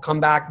always like, well, come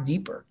back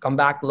deeper, come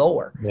back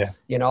lower,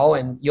 you know,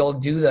 and you'll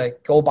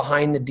go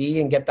behind the D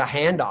and get the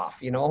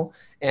handoff, you know,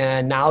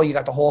 and now you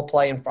got the whole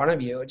play in front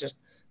of you. It's just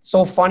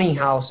so funny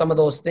how some of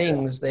those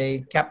things, they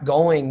kept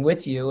going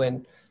with you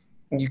and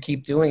you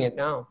keep doing it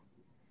now.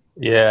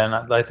 Yeah.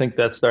 And I think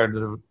that started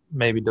to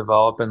maybe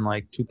develop in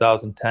like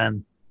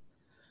 2010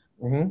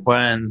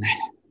 when,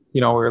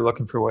 you know, we were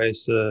looking for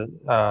ways to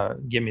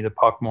get me the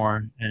puck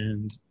more.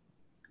 And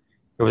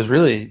it was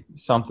really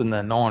something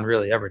that no one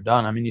really ever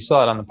done. I mean, you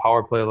saw it on the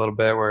power play a little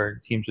bit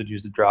where teams would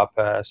use the drop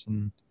pass,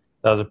 and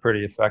that was a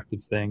pretty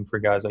effective thing for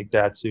guys like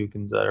Datsuk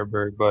and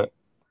Zetterberg. But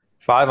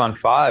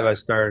 5-on-5, I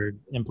started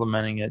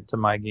implementing it to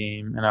my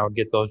game, and I would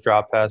get those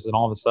drop passes, and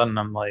all of a sudden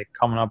I'm like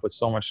coming up with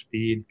so much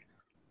speed.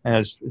 And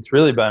it's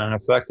really been an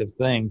effective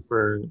thing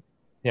for,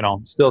 you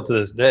know, still to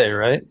this day,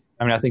 right?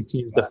 I mean, I think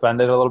teams defend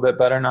it a little bit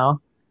better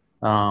now.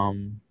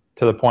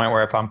 To the point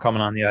where if I'm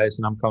coming on the ice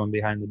and I'm coming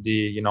behind the D,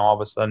 you know, all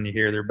of a sudden you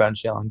hear their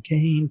bench yelling,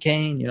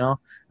 Kane, you know,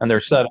 and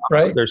they're set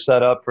up, they're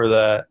set up for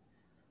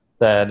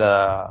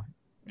that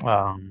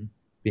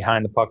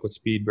behind the puck with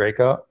speed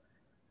breakout.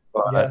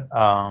 But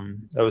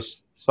it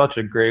was such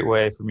a great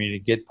way for me to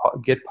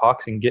get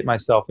pucks and get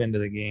myself into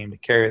the game, to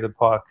carry the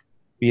puck,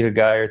 beat a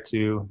guy or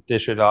two,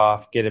 dish it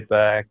off, get it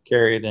back,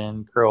 carry it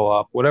in, curl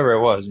up, whatever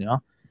it was, you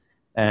know.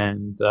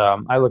 And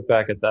I look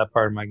back at that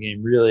part of my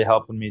game really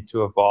helping me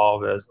to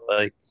evolve as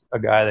like a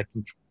guy that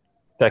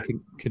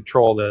can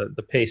control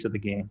the pace of the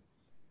game.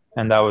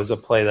 And that was a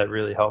play that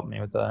really helped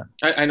me with that.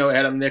 I know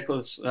Adam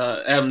Nicholas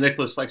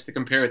likes to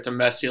compare it to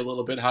Messi a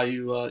little bit, how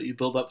you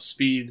build up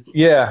speed.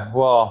 Yeah,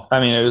 well, I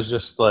mean, it was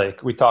just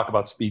like we talk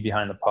about speed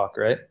behind the puck,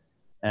 right?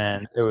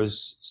 And it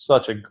was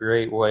such a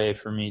great way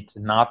for me to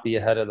not be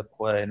ahead of the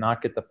play,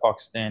 not get the puck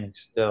standing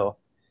still.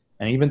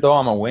 And even though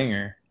I'm a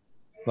winger,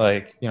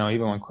 like, you know,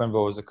 even when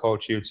Quinville was a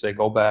coach, he would say,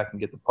 go back and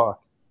get the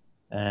puck.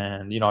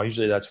 And, you know,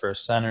 usually that's for a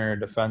center,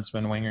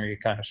 defenseman, winger. You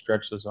kind of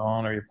stretch the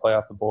zone or you play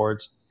off the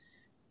boards.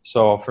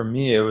 So for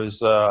me, it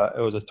was a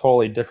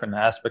totally different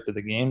aspect of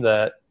the game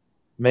that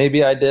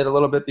maybe I did a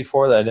little bit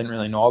before that I didn't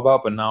really know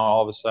about, but now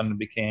all of a sudden it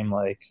became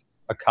like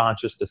a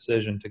conscious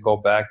decision to go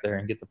back there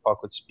and get the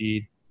puck with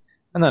speed.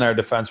 And then our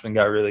defenseman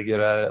got really good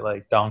at it.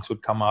 Like Dunks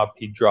would come up,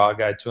 he'd draw a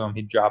guy to him,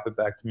 he'd drop it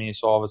back to me.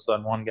 So all of a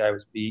sudden one guy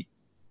was beat.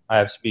 I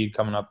have speed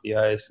coming up the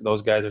ice.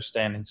 Those guys are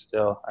standing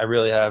still. I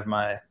really have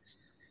my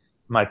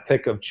my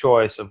pick of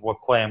choice of what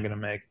play I'm going to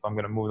make, if I'm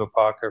going to move the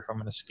puck or if I'm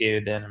going to skate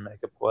it in and make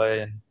a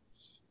play. And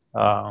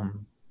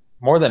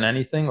more than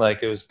anything,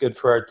 like, it was good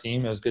for our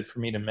team. It was good for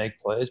me to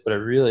make plays, but it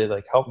really,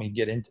 like, helped me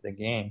get into the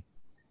game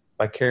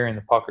by carrying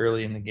the puck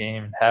early in the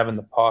game and having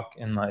the puck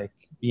and, like,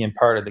 being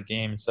part of the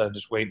game instead of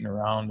just waiting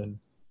around and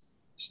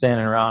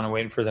standing around and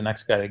waiting for the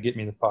next guy to get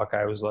me the puck.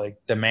 I was, like,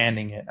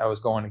 demanding it. I was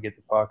going to get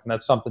the puck. And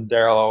that's something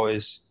Daryl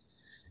always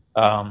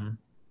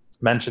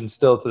mentioned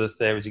still to this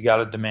day, was you got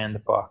to demand the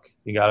puck.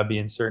 You got to be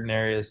in certain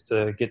areas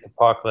to get the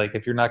puck. Like,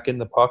 if you're not getting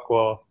the puck,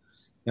 well,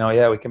 you know,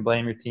 yeah, we can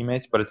blame your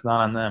teammates, but it's not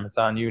on them. It's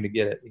on you to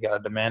get it. You got to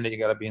demand it. You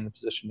got to be in the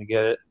position to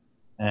get it.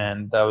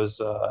 And that was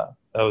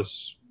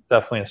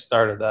definitely a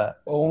start of that.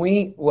 Well,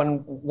 when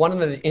one of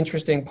the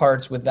interesting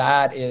parts with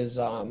that is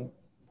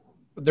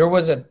there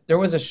was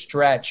a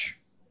stretch,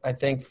 I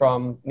think,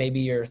 from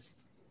maybe your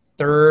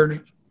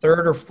third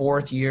or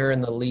fourth year in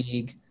the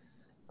league,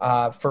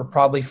 for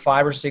probably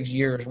 5 or 6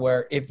 years,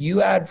 where if you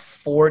had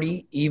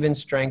 40 even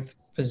strength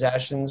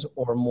possessions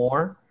or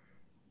more,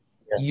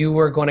 you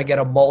were going to get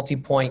a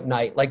multi-point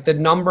night. Like, the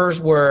numbers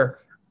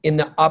were in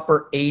the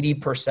upper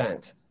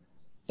 80%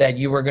 that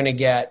you were going to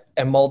get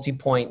a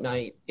multi-point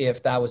night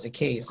if that was the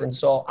case. And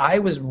so I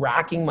was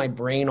racking my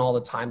brain all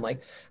the time,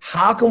 like,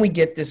 how can we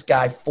get this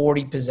guy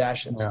 40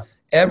 possessions? Yeah.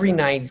 Every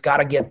night he's got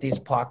to get this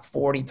puck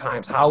 40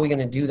 times. How are we going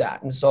to do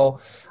that? And so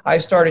I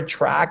started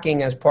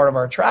tracking as part of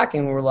our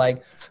tracking. We were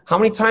like, how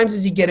many times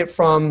does he get it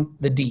from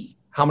the D?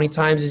 How many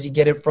times does he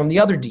get it from the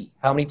other D?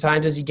 How many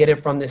times does he get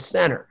it from the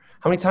center?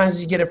 How many times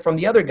does he get it from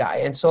the other guy?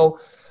 And so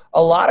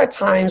a lot of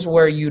times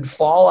where you'd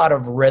fall out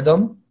of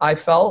rhythm, I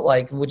felt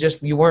like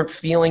you weren't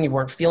feeling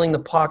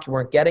the puck, you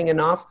weren't getting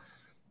enough,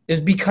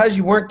 is because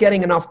you weren't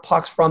getting enough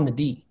pucks from the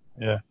D.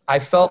 Yeah. I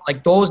felt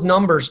like those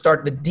numbers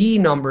the D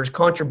numbers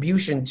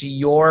contribution to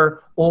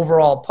your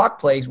overall puck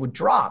plays would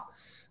drop.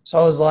 So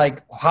I was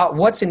like,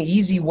 what's an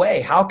easy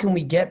way? How can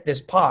we get this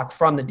puck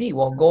from the D?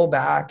 Well, go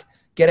back,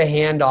 get a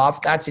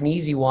handoff. That's an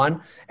easy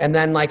one. And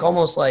then, like,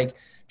 almost like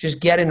just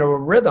get into a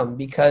rhythm,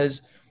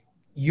 because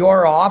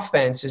your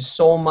offense is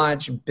so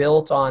much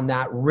built on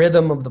that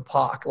rhythm of the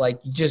puck.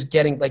 Like, just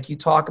getting, like you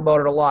talk about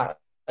it a lot,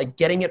 like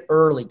getting it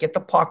early, get the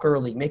puck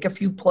early, make a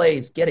few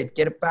plays, get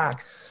it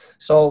back.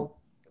 So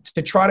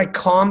to try to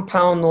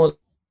compound those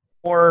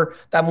more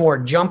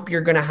jump you're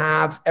going to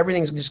have,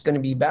 everything's just going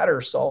to be better.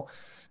 So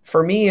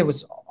for me, it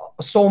was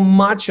so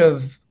much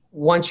of,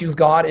 once you've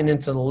gotten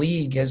into the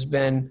league, has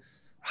been,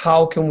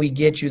 how can we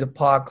get you the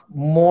puck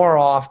more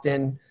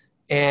often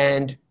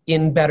and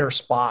in better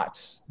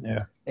spots?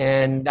 Yeah.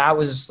 And that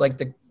was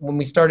like when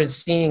we started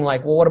seeing,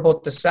 like, well, what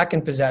about the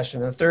second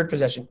possession, the third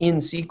possession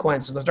in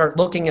sequence? So start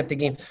looking at the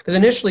game, because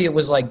initially it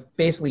was like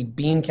basically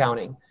bean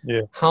counting.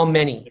 Yeah. How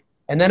many?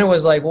 And then it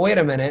was like, well, wait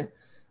a minute,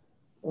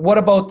 what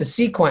about the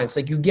sequence?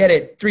 Like, you get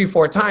it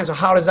 3-4 times. So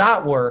how does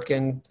that work?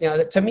 And, you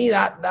know, to me,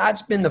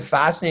 that's been the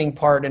fascinating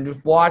part, and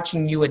just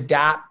watching you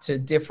adapt to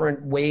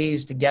different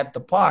ways to get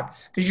the puck,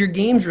 because your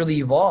game's really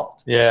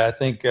evolved. Yeah, I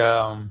think,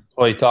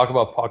 you talk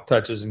about puck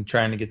touches and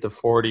trying to get to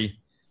 40.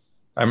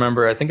 I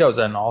remember, I think I was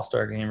at an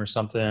all-star game or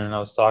something, and I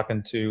was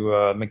talking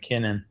to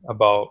McKinnon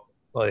about,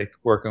 like,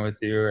 working with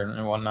you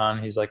and whatnot.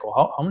 And he's like,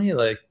 well, how many,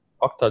 like,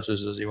 puck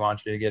touches does he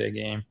want you to get a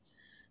game?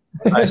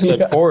 I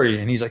said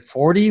 40, and he's like,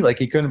 40? Like,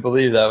 he couldn't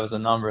believe that was a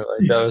number.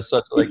 Like, that was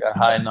such like a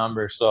high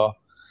number. So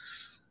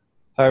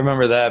I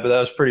remember that, but that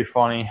was pretty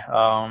funny.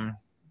 But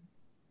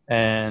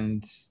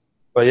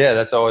yeah,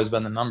 that's always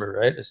been the number,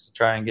 right? Is to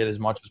try and get as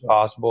much as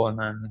possible. And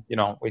then, you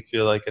know, we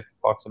feel like if the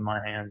puck's in my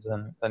hands,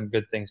 then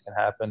good things can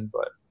happen.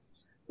 But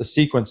the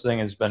sequence thing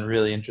has been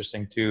really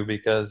interesting too,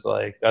 because,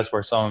 like, that's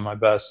where some of my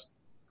best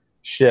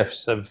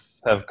shifts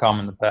have come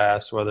in the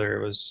past, whether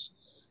it was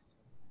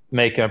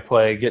making a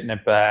play, getting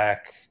it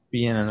back,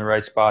 being in the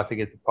right spot to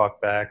get the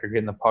puck back, or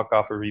getting the puck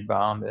off a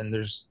rebound. And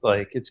there's,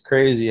 like, it's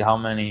crazy how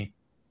many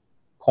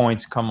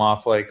points come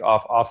off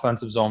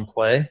offensive zone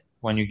play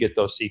when you get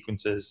those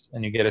sequences,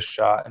 and you get a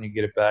shot and you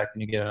get it back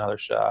and you get another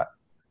shot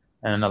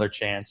and another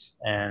chance.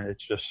 And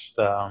it's just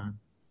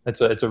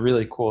it's a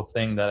really cool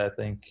thing that I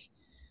think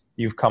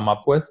you've come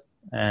up with,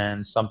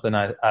 and something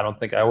I don't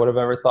think I would have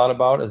ever thought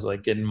about, is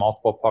like getting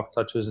multiple puck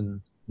touches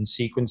and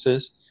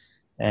sequences,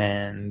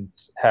 and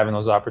having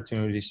those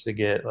opportunities to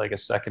get like a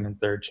second and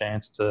third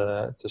chance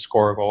to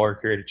score a goal or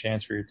create a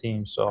chance for your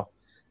team. So,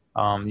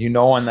 you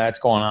know, when that's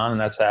going on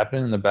and that's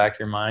happening in the back of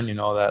your mind, you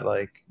know that,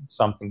 like,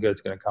 something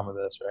good's going to come of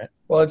this, right?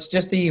 Well, it's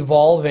just the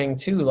evolving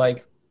too.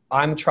 Like,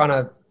 I'm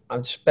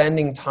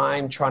spending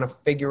time trying to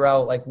figure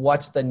out, like,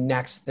 what's the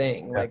next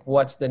thing? Yeah. Like,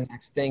 what's the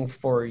next thing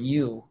for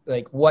you?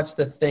 Like, what's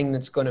the thing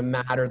that's going to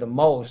matter the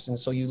most? And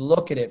so you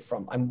look at it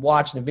from, I'm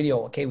watching a video.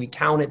 Okay, we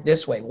count it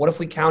this way. What if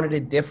we counted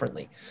it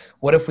differently?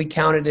 What if we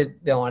counted it,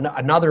 you know,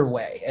 another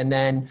way? And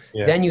then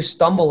you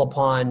stumble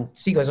upon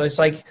sequence. So it's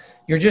like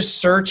you're just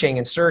searching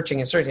and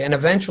searching and searching, and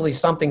eventually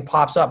something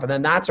pops up, and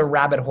then that's a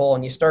rabbit hole,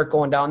 and you start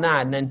going down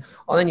that, and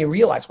then you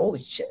realize,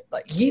 holy shit,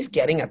 like, he's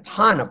getting a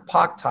ton of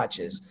puck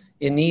touches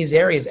in these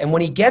areas. And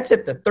when he gets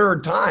it the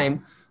third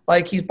time,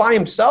 like he's by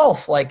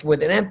himself, like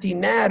with an empty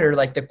net, or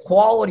like the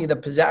quality of the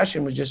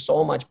possession was just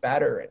so much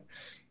better. And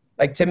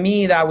like, to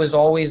me, that was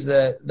always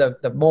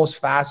the most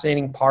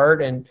fascinating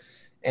part, and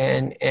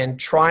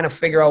trying to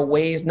figure out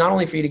ways not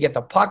only for you to get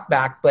the puck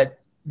back, but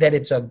that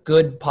it's a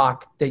good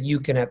puck that you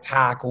can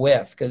attack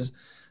with, because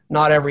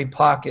not every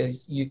puck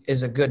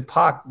is a good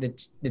puck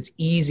that's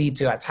easy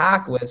to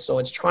attack with. So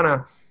it's trying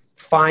to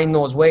find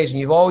those ways. And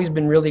you've always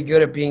been really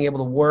good at being able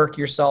to work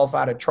yourself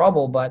out of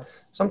trouble, but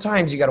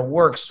sometimes you got to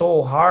work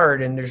so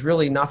hard and there's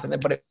really nothing.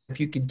 But if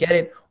you could get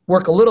it,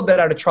 work a little bit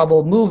out of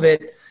trouble, move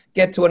it,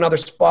 get to another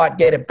spot,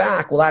 get it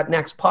back, well, that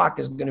next puck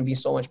is going to be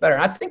so much better.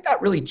 And I think that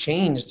really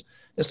changed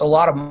just a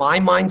lot of my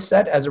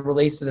mindset as it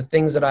relates to the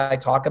things that I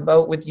talk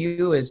about with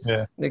you. Is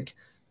like,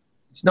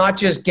 it's not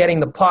just getting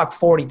the puck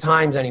 40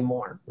 times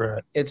anymore.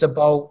 Right. It's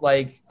about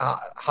like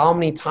how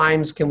many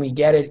times can we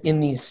get it in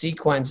these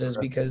sequences,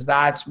 because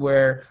that's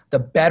where the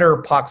better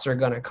pucks are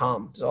going to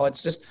come. So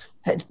it's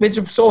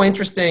been so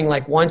interesting.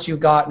 Like, once you've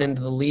gotten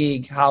into the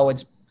league, how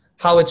it's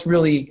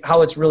really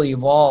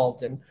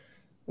evolved. And,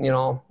 you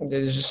know,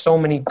 there's just so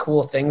many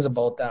cool things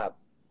about that.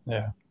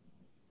 Yeah.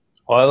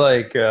 Well,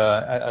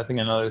 I think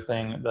another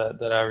thing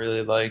that I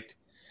really liked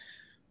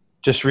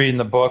just reading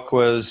the book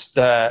was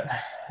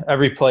that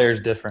every player is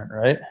different,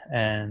 right?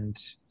 And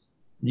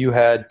you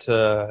had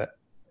to,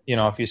 you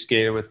know, if you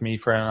skated with me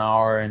for an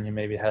hour and you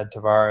maybe had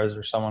Tavares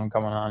or someone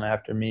coming on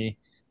after me,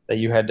 that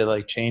you had to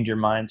like change your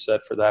mindset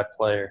for that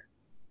player.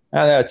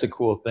 And that's a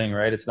cool thing,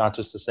 right? It's not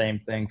just the same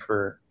thing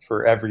for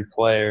every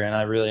player. And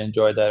I really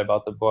enjoyed that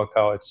about the book,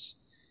 how it's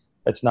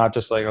not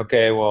just like,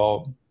 okay,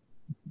 well,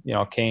 you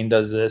know, Kane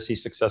does this,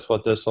 he's successful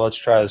at this, so let's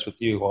try this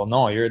with you. Well,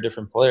 no, you're a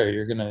different player.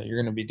 You're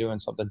gonna be doing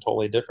something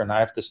totally different. I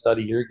have to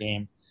study your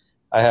game.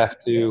 I have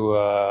to,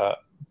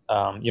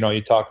 you know,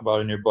 you talk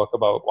about in your book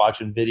about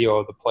watching video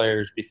of the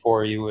players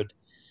before you would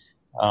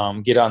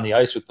get on the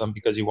ice with them,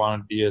 because you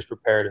wanted to be as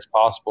prepared as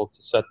possible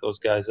to set those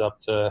guys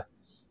up to,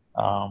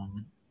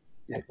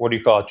 what do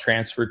you call it,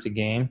 transfer to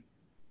game?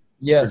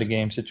 Yes. For the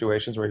game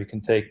situations where you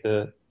can take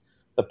the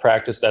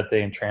practice that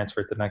day and transfer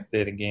it the next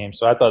day to game.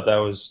 So I thought that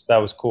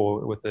was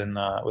cool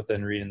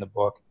within reading the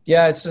book.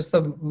 Yeah, it's just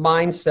the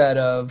mindset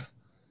of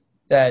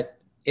that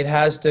it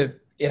has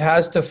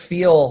to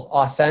feel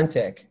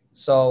authentic.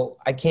 So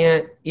I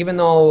can't, even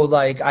though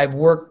like I've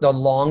worked the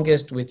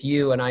longest with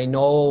you and I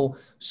know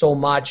so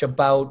much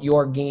about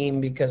your game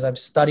because I've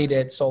studied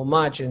it so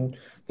much, and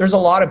there's a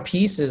lot of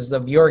pieces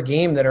of your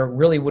game that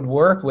really would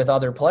work with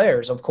other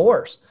players, of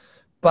course,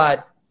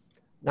 but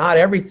not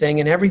everything.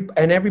 And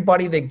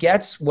everybody that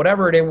gets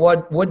whatever it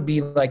would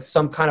be like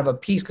some kind of a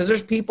piece. Cause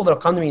there's people that'll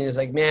come to me and it's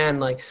like, man,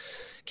 like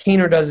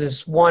Keener does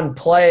this one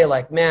play,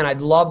 like, man, I'd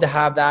love to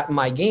have that in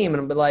my game.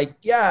 And I'm like,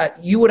 yeah,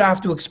 you would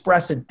have to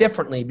express it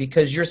differently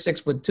because you're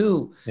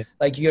 6'2", yeah.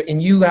 Like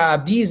you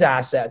have these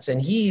assets and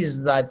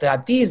he's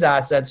that these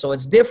assets. So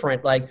it's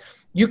different. Like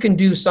you can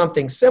do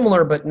something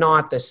similar, but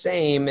not the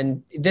same.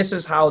 And this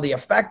is how the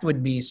effect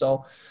would be.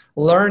 So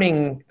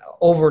learning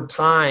over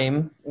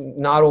time,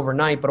 not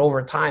overnight, but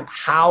over time,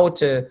 how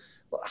to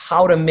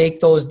make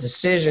those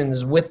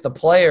decisions with the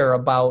player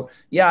about,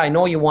 yeah, I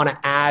know you want to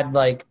add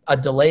like a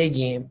delay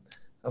game.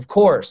 Of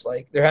course,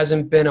 like there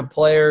hasn't been a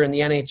player in the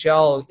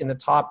NHL in the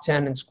top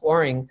 10 in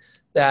scoring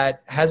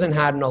that hasn't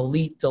had an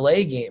elite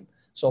delay game.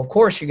 So of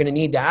course you're going to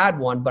need to add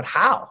one, but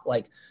how?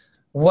 Like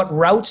what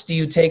routes do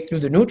you take through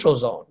the neutral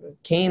zone?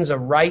 Kane's a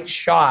left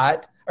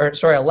shot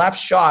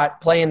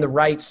playing the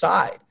right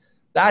side.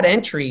 That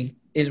entry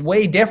is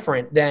way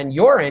different than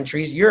your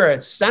entries. You're a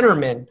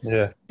centerman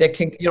that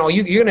can, you know,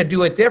 you're going to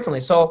do it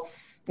differently. So,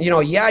 you know,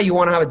 yeah, you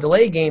want to have a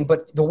delay game,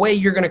 but the way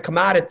you're going to come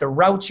at it, the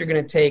routes you're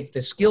going to take,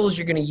 the skills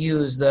you're going to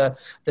use, the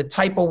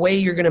type of way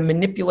you're going to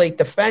manipulate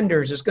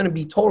defenders is going to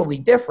be totally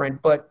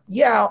different. But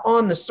yeah,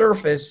 on the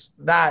surface,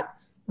 that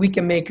we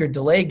can make your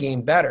delay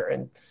game better.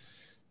 And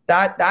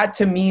that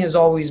to me has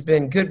always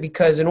been good,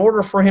 because in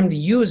order for him to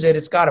use it,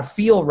 it's got to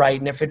feel right.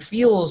 And if it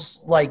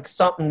feels like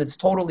something that's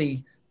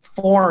totally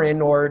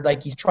foreign or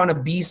like he's trying to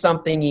be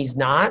something he's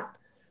not,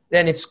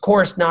 then it's of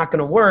course not going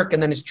to work,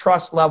 and then his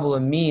trust level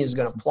in me is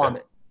going to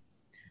plummet.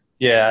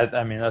 Yeah,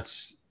 I mean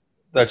that's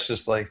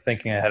just like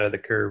thinking ahead of the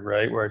curve,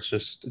 right? Where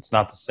it's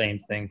not the same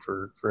thing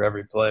for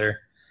every player.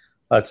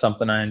 That's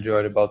something I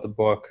enjoyed about the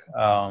book.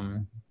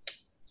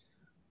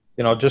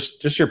 You know,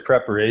 just your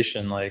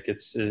preparation. Like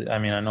I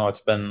mean, I know it's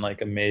been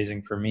like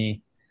amazing for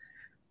me.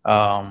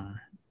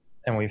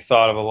 And we've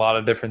thought of a lot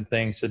of different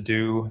things to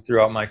do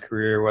throughout my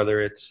career,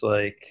 whether it's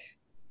like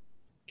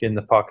getting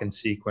the puck in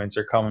sequence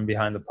or coming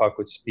behind the puck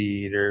with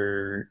speed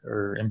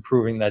or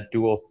improving that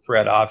dual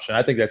threat option.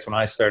 I think that's when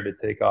I started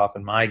to take off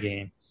in my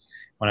game,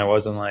 when I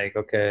wasn't like,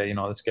 okay, you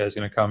know, this guy's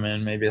going to come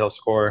in, maybe he'll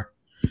score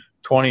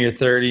 20 or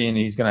 30 and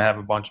he's going to have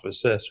a bunch of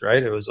assists,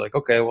 right? It was like,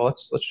 okay, well,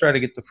 let's try to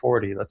get to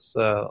 40. Let's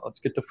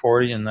get to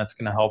 40, and that's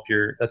going to help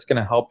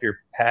your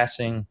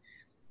passing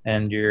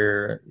and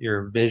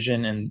your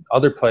vision and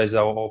other plays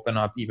that will open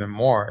up even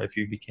more if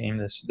you became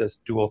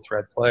this dual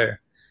threat player.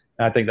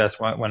 And I think that's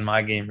when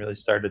my game really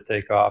started to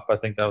take off. I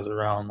think that was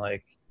around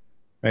like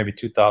maybe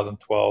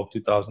 2012,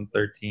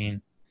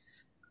 2013.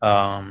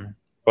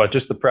 But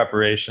just the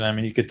preparation. I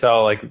mean, you could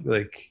tell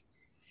like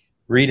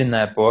reading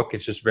that book,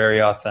 it's just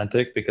very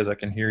authentic because I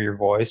can hear your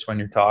voice when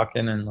you're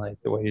talking and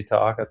like the way you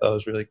talk. I thought it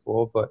was really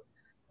cool. But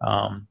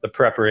the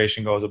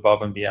preparation goes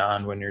above and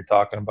beyond when you're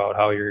talking about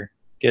how you're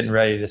getting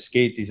ready to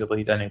skate these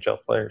elite NHL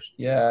players.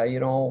 Yeah,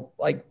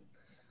 like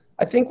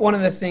I think one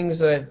of the things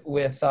that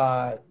with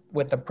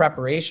the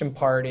preparation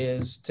part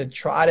is to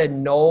try to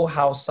know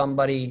how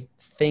somebody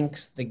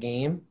thinks the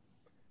game,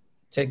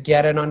 to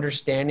get an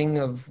understanding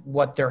of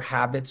what their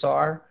habits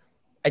are.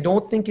 I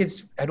don't think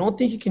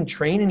you can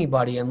train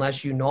anybody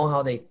unless you know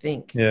how they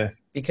think. Yeah.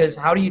 Because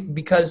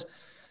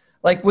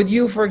like with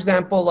you, for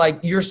example, like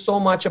you're so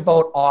much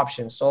about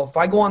options. So if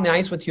I go on the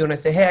ice with you and I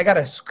say, hey, I got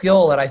a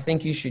skill that I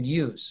think you should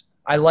use.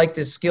 I like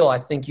this skill. I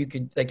think you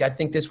could, like, I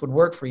think this would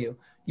work for you.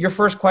 Your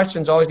first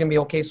question is always going to be,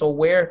 okay, so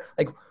where,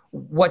 like,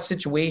 what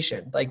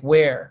situation, like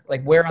where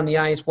on the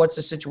ice, what's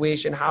the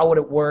situation? How would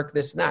it work?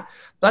 This and that.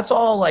 That's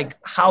all like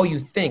how you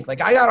think.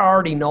 Like, I got to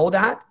already know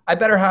that. I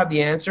better have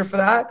the answer for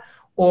that,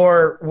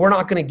 or we're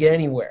not going to get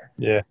anywhere.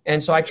 Yeah.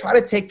 And so I try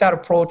to take that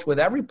approach with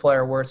every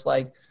player where it's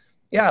like,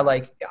 yeah,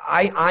 like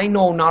I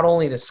know not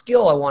only the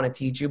skill I want to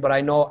teach you, but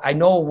I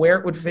know where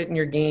it would fit in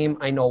your game.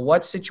 I know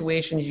what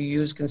situations you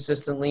use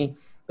consistently.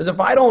 Because if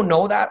I don't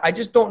know that, I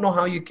just don't know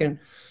how you can.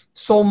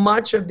 So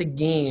much of the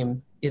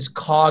game is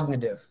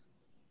cognitive.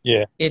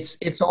 Yeah.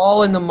 It's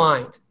all in the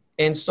mind.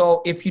 And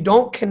so if you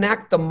don't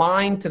connect the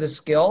mind to the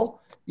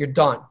skill, you're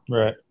done.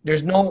 Right.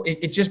 There's no,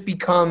 it just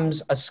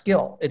becomes a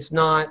skill. It's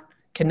not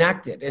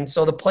connected. And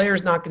so the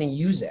player's not going to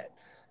use it.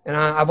 And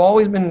I've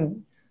always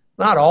been,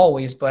 not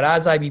always, but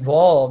as I've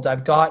evolved,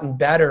 I've gotten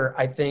better,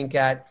 I think,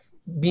 at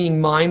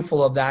being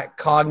mindful of that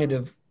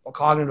cognitive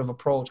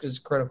approach, because it's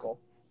critical.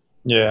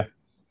 Yeah.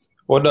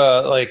 What,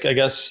 like, I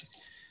guess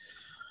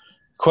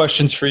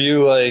questions for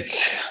you, like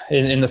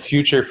in the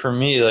future for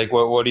me, like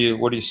what do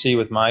you see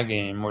with my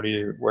game? Where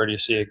do you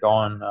see it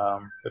going?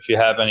 If you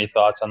have any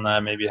thoughts on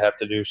that, maybe you have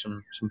to do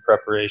some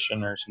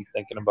preparation or some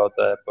thinking about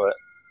that, but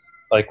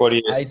like, what do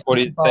you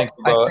think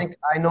about? I think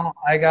I know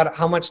I got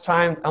how much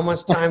time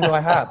do I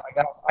have?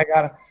 I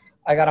got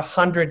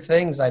 100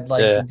 things I'd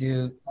like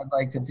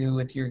to do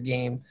with your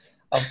game.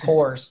 Of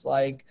course,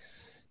 like,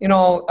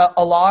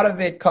 a lot of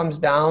it comes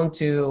down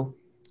to,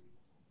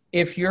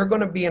 if you're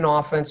going to be an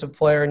offensive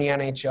player in the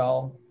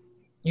NHL,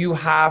 you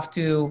have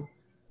to,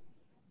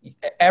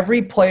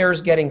 every player's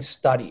getting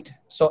studied.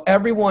 So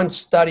everyone's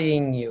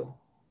studying you.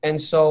 And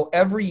so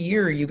every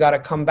year you got to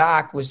come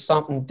back with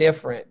something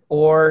different,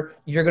 or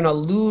you're going to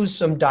lose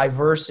some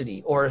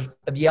diversity or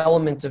the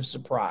element of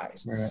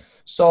surprise. Right.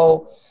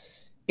 So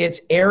it's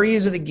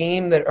areas of the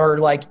game that are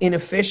like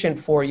inefficient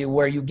for you,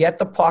 where you get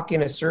the puck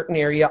in a certain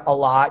area a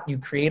lot, you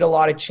create a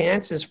lot of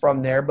chances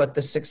from there, but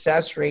the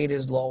success rate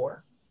is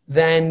lower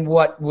than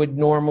what would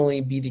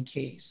normally be the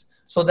case.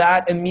 So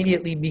that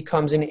immediately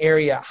becomes an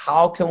area.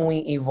 How can we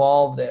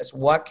evolve this?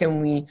 What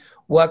can we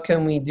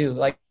do?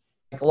 Like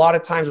a lot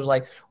of times it was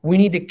like, we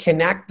need to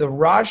connect the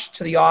rush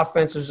to the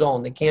offensive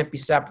zone. They can't be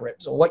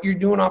separate. So what you're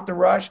doing off the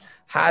rush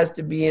has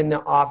to be in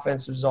the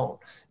offensive zone.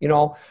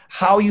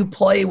 How you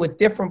play with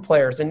different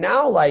players. And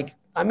now, like,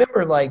 I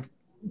remember, like,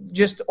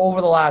 just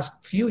over the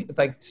last few,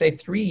 like, say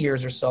 3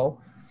 years or so,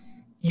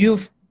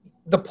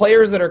 the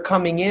players that are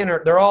coming in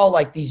they're all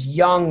like these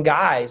young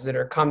guys that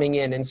are coming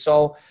in. And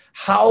so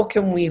how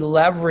can we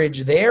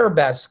leverage their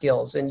best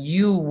skills and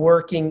you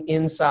working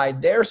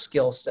inside their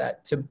skill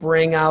set to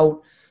bring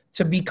out,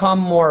 to become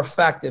more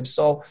effective?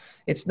 So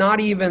it's not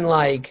even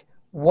like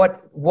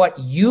what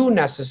you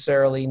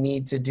necessarily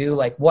need to do,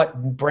 like what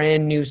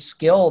brand new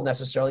skill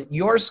necessarily.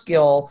 Your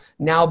skill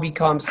now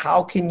becomes,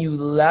 how can you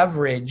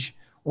leverage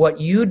what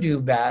you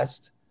do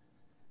best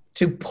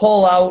to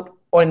pull out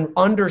and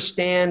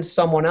understand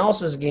someone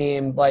else's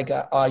game, like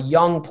a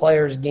young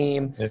player's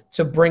game,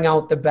 to bring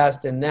out the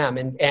best in them,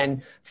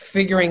 and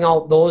figuring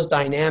out those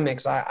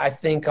dynamics, I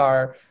think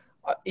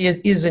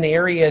is an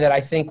area that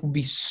I think would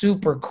be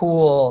super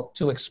cool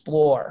to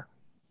explore.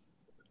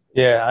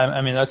 Yeah.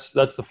 I mean, that's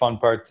the fun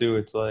part too.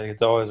 It's like,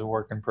 it's always a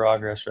work in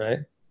progress, right?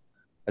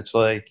 It's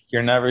like,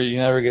 you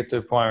never get to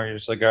a point where you're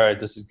just like, all right,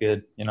 this is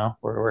good.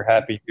 We're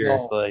happy here.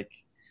 No. It's like,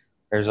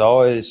 there's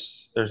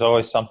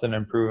always something to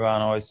improve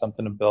on, always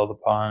something to build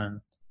upon.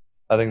 And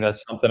I think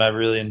that's something I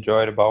really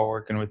enjoyed about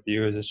working with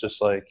you, is it's just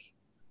like,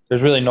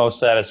 there's really no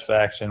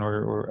satisfaction.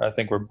 I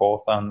think we're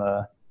both on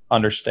the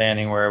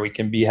understanding where we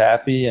can be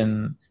happy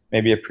and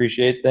maybe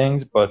appreciate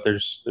things, but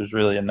there's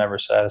really a never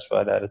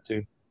satisfied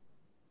attitude.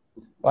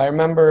 Well, I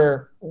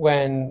remember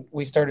when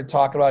we started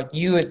talking about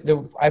you,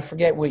 I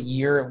forget what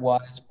year it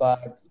was,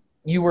 but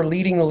you were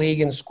leading the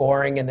league in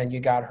scoring and then you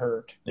got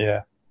hurt.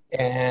 Yeah.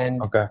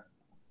 And okay.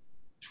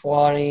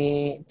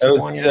 20.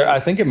 I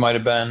think it might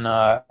have been,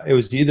 it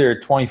was either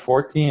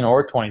 2014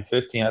 or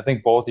 2015. I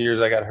think both years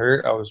I got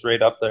hurt, I was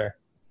right up there.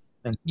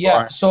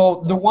 Yeah.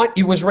 So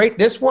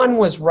this one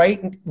was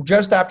right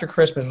just after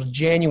Christmas. It was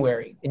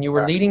January, and you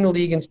were leading the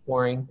league in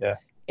scoring. Yeah.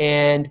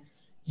 And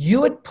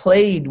you had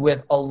played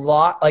with a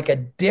lot, like a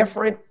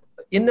different,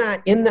 in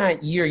that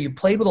year, you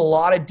played with a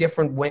lot of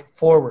different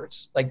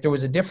forwards. Like there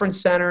was a different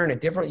center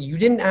and you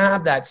didn't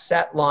have that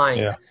set line.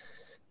 Yeah.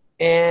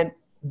 And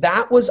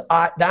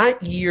that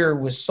year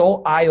was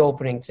so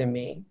eye-opening to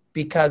me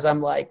because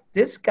I'm like,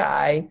 this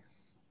guy,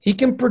 he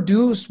can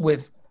produce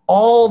with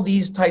all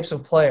these types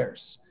of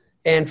players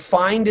and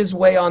find his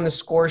way on the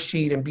score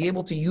sheet and be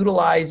able to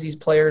utilize these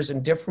players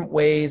in different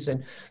ways.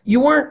 And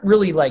you weren't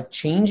really like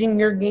changing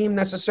your game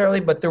necessarily,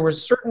 but there were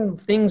certain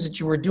things that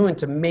you were doing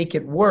to make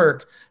it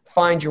work,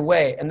 find your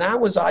way. And that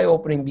was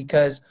eye-opening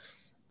because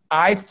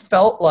I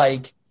felt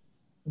like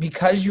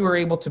because you were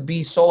able to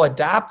be so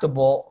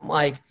adaptable,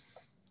 like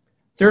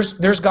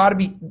there's got to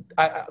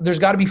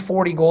be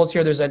 40 goals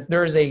here.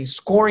 There's a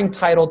scoring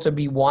title to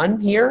be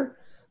won here.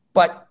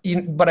 But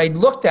I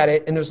looked at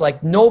it and it was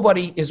like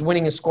nobody is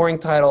winning a scoring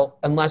title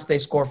unless they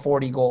score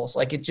 40 goals.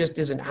 Like it just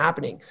isn't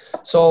happening.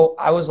 So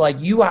I was like,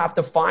 you have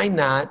to find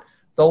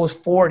those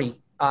 40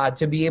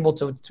 to be able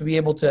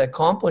to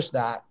accomplish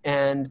that.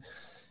 And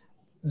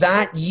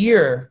that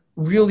year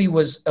really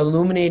was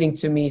illuminating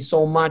to me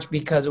so much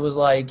because it was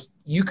like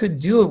you could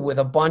do it with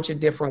a bunch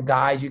of different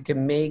guys. You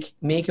can make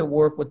it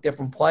work with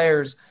different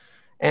players.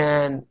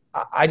 And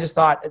I just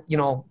thought, you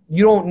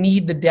don't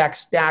need the deck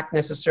stacked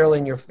necessarily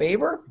in your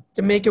favor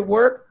to make it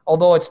work.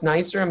 Although it's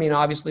nicer. I mean,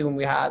 obviously when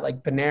we had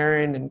like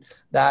Panarin and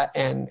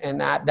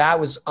that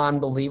was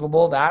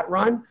unbelievable, that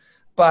run.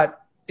 But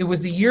it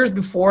was the years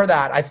before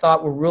that I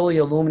thought were really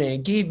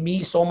illuminating. It gave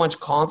me so much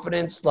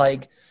confidence,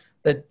 like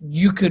that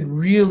you could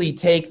really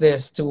take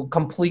this to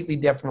completely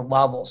different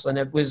levels. And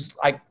it was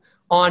like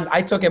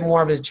I took it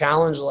more of a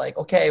challenge, like,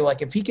 okay,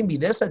 like if he can be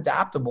this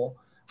adaptable,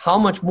 how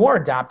much more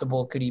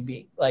adaptable could he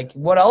be? Like,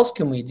 what else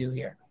can we do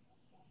here?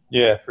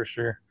 Yeah, for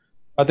sure.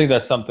 I think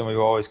that's something we've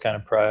always kind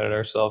of prided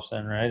ourselves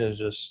in, right? Is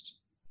just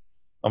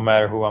no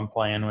matter who I'm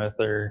playing with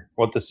or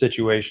what the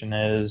situation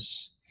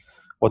is,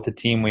 what the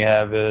team we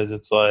have is,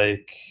 it's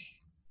like,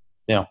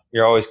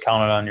 you're always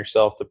counting on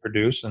yourself to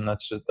produce, and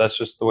that's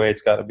just the way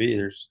it's got to be.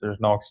 There's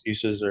no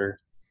excuses or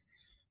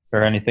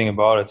anything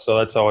about it. So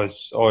that's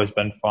always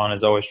been fun.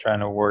 Is always trying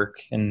to work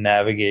and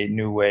navigate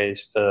new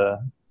ways to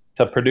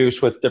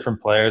produce with different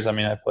players. I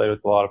mean, I played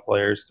with a lot of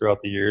players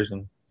throughout the years,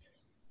 and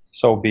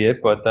so be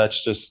it. But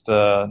that's just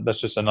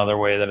another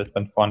way that it's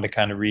been fun to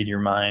kind of read your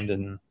mind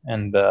and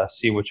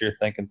see what you're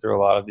thinking through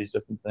a lot of these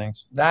different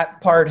things. That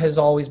part has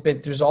always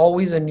been. There's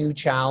always a new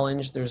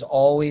challenge. There's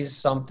always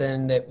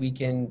something that we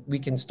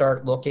can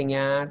start looking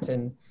at,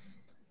 and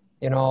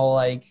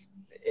like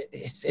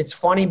it's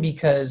funny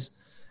because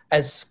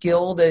as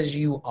skilled as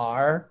you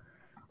are,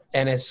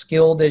 and as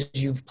skilled as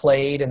you've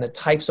played and the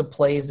types of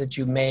plays that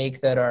you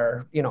make that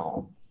are,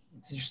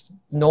 there's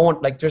no one,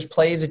 like there's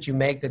plays that you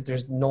make that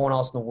there's no one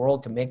else in the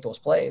world can make those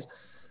plays.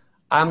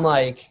 I'm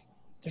like,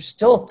 there's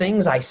still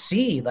things I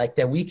see like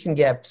that we can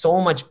get so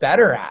much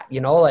better at,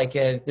 like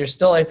there's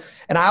still,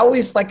 and I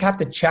always like have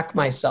to check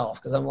myself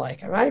because I'm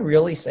like, am I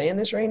really saying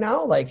this right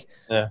now? Like,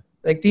 yeah.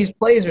 Like these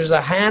plays, there's a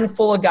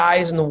handful of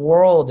guys in the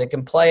world that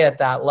can play at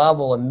that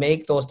level and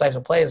make those types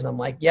of plays. And I'm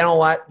like, you know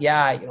what?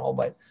 Yeah,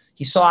 but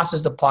he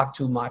sauces the puck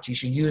too much. He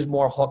should use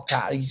more hook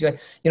pass.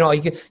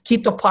 You could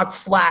keep the puck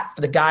flat for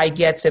the guy who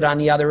gets it on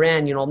the other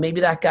end. Maybe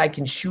that guy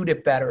can shoot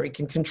it better. He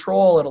can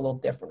control it a little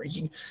different.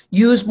 He can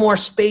use more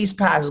space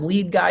passes,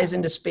 lead guys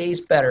into space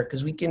better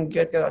because we can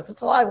get a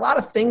lot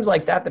of things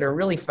like that are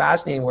really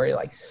fascinating where you're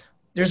like,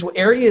 there's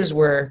areas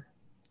where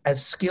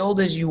as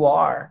skilled as you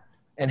are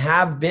and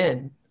have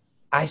been,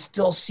 I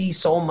still see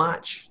so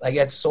much. Like,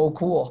 it's so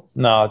cool.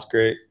 No, it's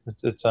great.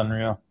 It's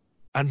unreal.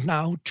 And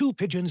now, two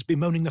pigeons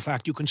bemoaning the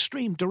fact you can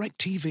stream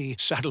DirecTV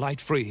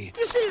satellite-free.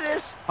 You see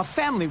this? A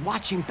family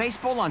watching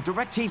baseball on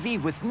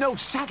DirecTV with no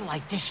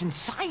satellite dish in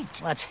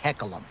sight. Let's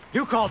heckle them.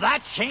 You call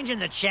that changing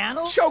the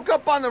channel? Choke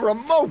up on the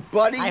remote,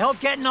 buddy. I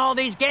hope getting all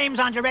these games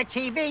on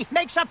DirecTV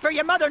makes up for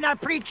your mother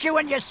not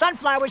pre-chewing your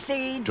sunflower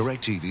seeds.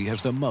 DirecTV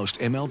has the most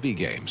MLB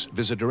games.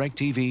 Visit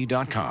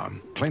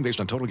DirecTV.com. Claim based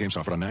on total games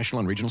offered on national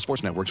and regional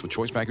sports networks with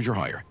choice package or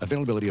higher.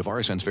 Availability of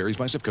RSNs varies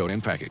by zip code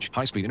and package.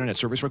 High-speed internet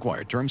service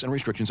required. Terms and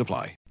restrictions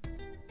apply.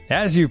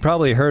 As you've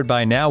probably heard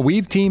by now,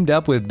 we've teamed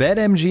up with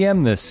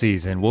BetMGM this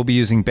season. We'll be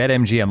using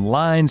BetMGM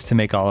lines to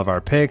make all of our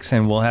picks,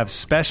 and we'll have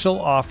special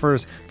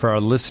offers for our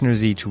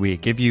listeners each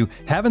week. If you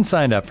haven't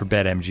signed up for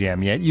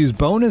BetMGM yet, use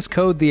bonus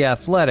code The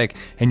Athletic,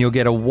 and you'll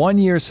get a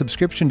 1-year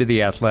subscription to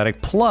The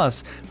Athletic,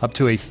 plus up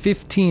to a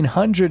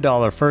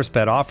 $1,500 first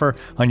bet offer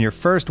on your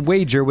first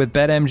wager with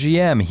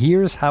BetMGM.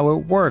 Here's how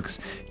it works.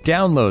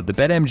 Download the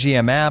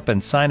BetMGM app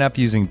and sign up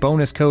using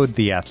bonus code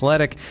The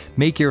Athletic.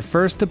 Make your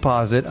first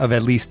deposit of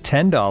at least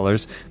 $10.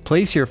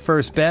 Place your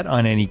first bet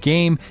on any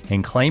game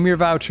and claim your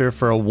voucher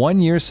for a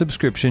 1-year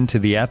subscription to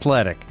The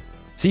Athletic.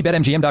 See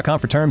BetMGM.com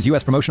for terms.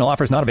 U.S. promotional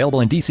offers not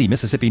available in D.C.,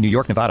 Mississippi, New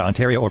York, Nevada,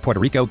 Ontario, or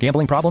Puerto Rico.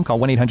 Gambling problem? Call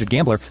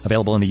 1-800-GAMBLER.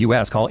 Available in the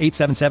U.S. Call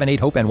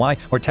 877-8-HOPE-NY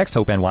or text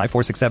HOPE-NY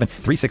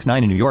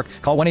 467-369 in New York.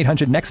 Call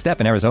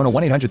 1-800-NEXT-STEP in Arizona.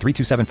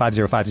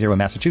 1-800-327-5050 in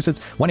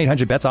Massachusetts.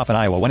 1-800-BETS-OFF in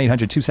Iowa.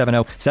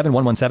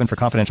 1-800-270-7117 for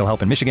confidential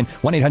help in Michigan.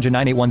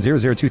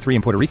 1-800-981-0023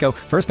 in Puerto Rico.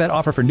 First bet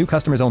offer for new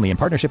customers only in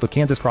partnership with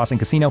Kansas Crossing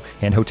Casino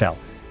and Hotel.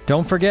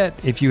 Don't forget,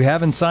 if you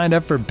haven't signed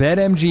up for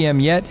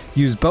BetMGM yet,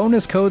 use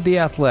bonus code The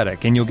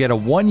Athletic, and you'll get a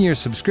 1-year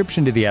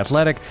subscription to The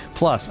Athletic,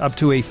 plus up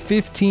to a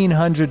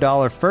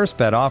 $1,500 first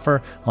bet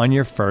offer on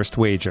your first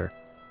wager.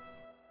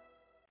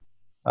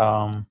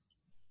 So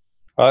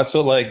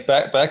like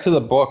back to the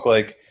book,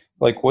 like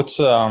what's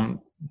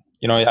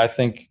I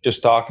think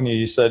just talking to you,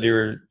 you said you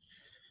were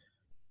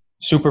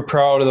super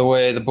proud of the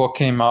way the book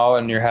came out,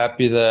 and you're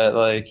happy that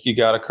like you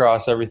got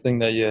across everything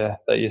that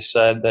you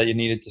said that you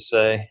needed to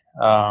say.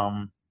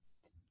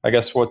 I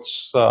guess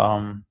what's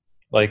your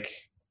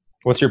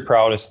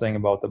proudest thing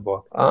about the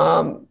book?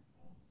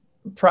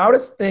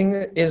 Proudest thing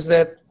is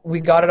that we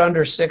got it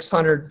under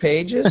 600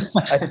 pages.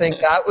 I think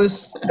that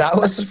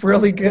was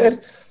really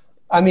good.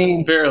 I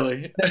mean,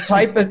 barely. The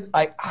type of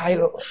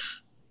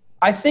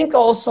I think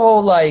also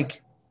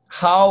like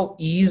how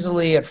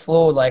easily it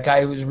flowed. Like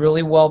I was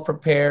really well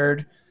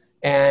prepared,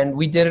 and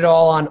we did it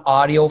all on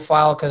audio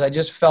file because I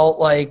just felt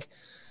like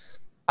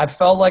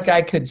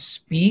I could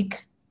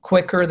speak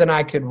quicker than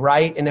I could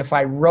write. And if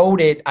I wrote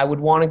it, I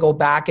would want to go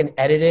back and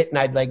edit it, and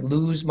I'd like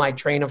lose my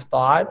train of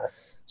thought.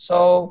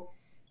 So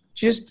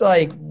just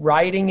like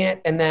writing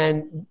it, and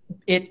then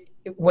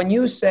when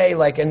you say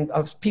like, and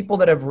of people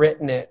that have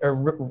written it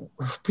or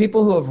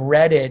people who have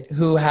read it,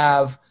 who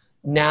have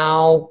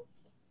now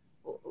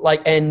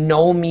like, and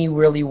know me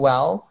really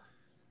well,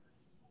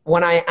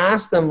 when I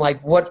ask them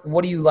like, what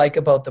do you like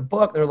about the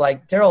book? They're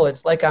like, Daryl,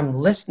 it's like I'm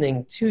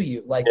listening to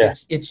you. Like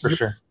it's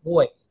your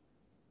voice.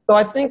 So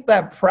I think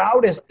that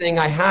proudest thing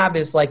I have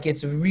is like,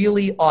 it's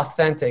really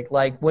authentic.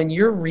 Like when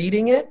you're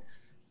reading it,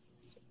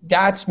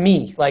 that's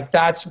me. Like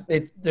that's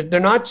it. They're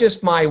not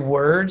just my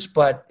words,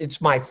 but it's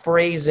my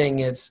phrasing.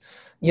 It's,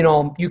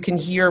 you can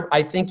hear,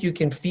 I think you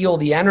can feel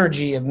the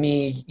energy of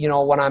me,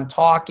 when I'm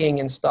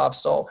talking and stuff.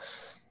 So,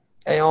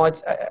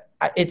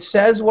 it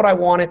says what I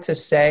want it to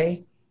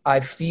say. I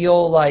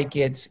feel like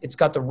it's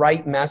got the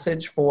right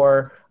message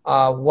for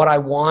what I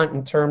want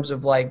in terms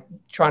of like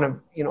trying to,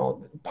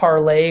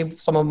 parlay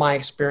some of my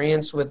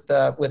experience with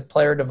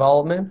player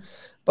development.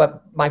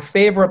 But my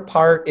favorite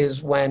part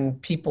is when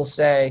people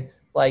say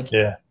like,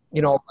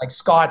 like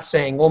Scott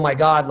saying, oh my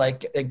God,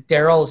 like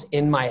Daryl's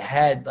in my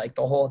head like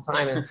the whole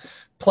time. And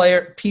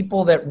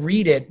people that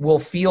read it will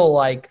feel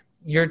like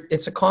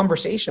it's a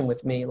conversation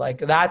with me. Like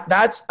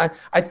that's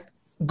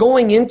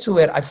going into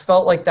it, I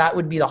felt like that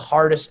would be the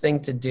hardest thing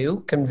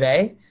to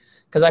convey,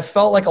 because I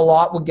felt like a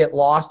lot would get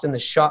lost in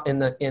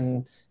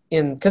the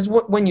because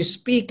when you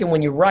speak and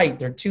when you write,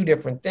 they're two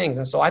different things.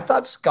 And so I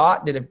thought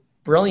Scott did a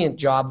brilliant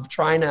job of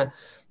trying to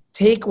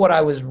take what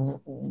I was,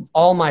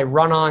 all my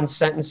run-on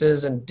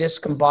sentences and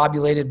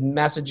discombobulated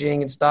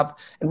messaging and stuff,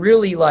 and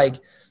really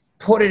like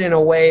put it in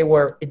a way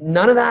where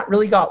none of that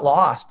really got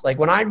lost. Like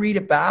when I read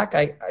it back,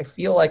 I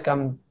feel like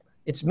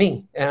it's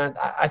me. And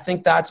I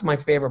think that's my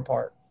favorite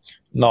part.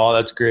 No,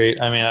 that's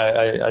great. I mean,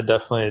 I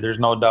definitely, there's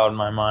no doubt in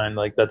my mind,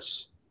 like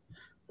that's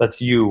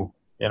you,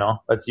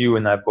 that's you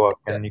in that book.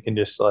 And you can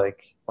just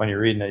like, when you're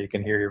reading it, you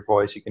can hear your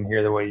voice, you can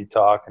hear the way you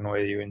talk and the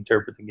way you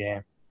interpret the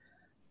game.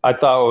 I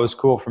thought what was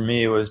cool for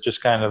me was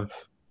just kind of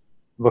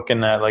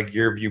looking at like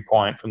your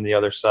viewpoint from the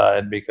other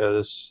side,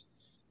 because,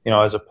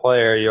 as a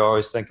player, you're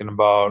always thinking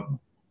about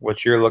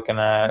what you're looking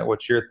at,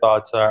 what your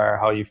thoughts are,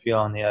 how you feel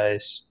on the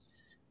ice.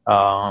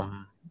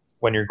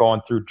 When you're going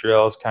through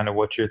drills, kind of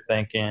what you're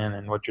thinking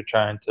and what you're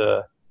trying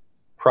to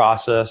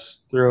process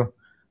through.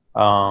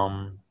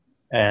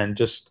 And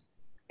just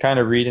kind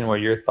of reading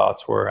what your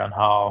thoughts were on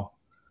how,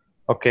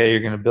 okay,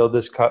 you're going to build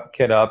this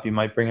kid up. You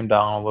might bring him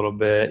down a little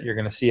bit. You're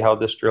going to see how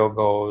this drill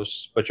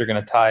goes, but you're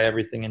going to tie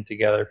everything in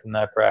together from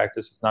that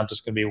practice. It's not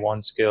just going to be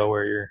one skill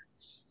where you're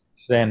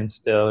standing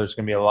still. There's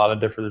going to be a lot of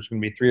there's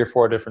going to be 3 or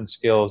 4 different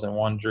skills in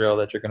one drill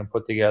that you're going to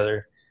put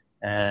together,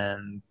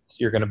 and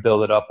you're going to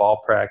build it up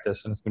all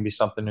practice, and it's going to be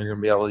something you're going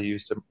to be able to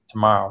use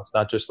tomorrow. It's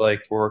not just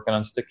like we're working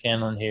on stick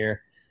handling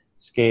here,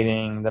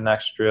 skating the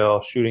next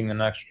drill, shooting the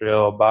next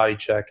drill, body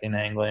checking,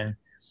 angling,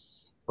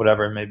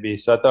 whatever it may be.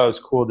 So I thought it was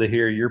cool to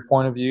hear your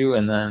point of view,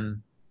 and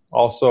then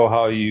also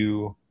how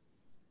you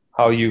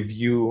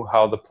view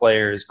how the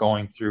player is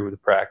going through the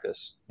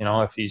practice.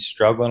 If he's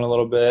struggling a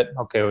little bit,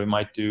 okay, we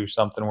might do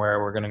something where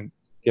we're going to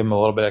give him a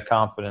little bit of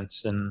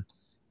confidence and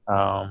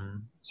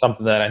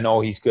something that I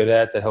know he's good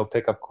at, that he'll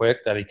pick up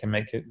quick, that he can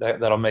make it,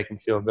 that'll make him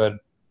feel good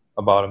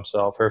about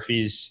himself. Or if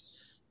he's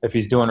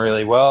doing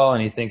really well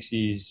and he thinks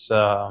he's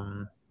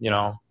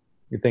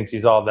he thinks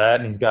he's all that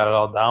and he's got it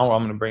all down, well,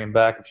 I'm going to bring him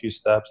back a few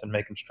steps and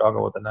make him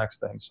struggle with the next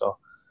thing. So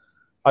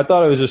I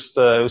thought it was just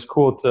it was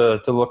cool to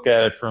look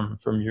at it from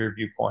your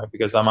viewpoint,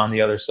 because I'm on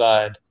the other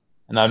side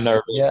and I've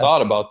never really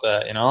thought about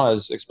that,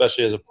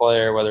 especially as a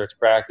player, whether it's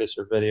practice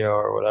or video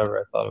or whatever.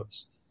 I thought it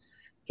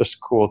just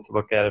cool to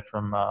look at it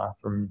from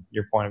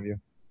your point of view.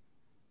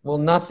 Well,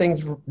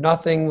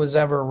 nothing was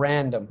ever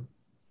random.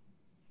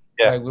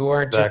 Yeah, right? We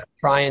weren't just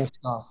trying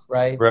stuff,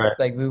 right? Right.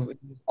 Like we were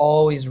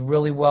always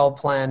really well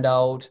planned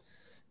out,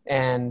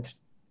 and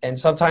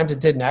sometimes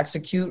it didn't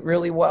execute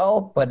really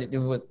well, but it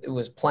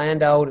was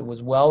planned out. It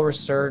was well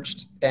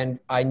researched, and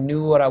I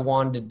knew what I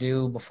wanted to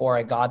do before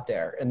I got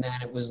there. And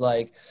then it was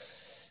like,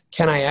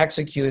 can I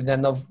execute? And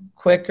then the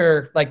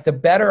quicker, like the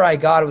better I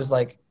got, it was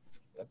like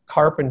a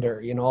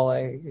carpenter,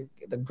 like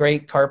the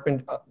great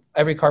carpenter.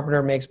 Every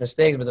carpenter makes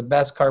mistakes, but the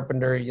best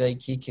carpenter, like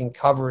he can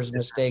cover his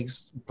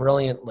mistakes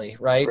brilliantly,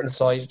 right? And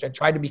so I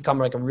tried to become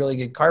like a really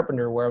good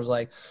carpenter, where I was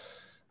like,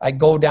 I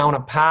go down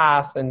a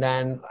path and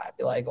then I'd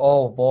be like,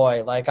 oh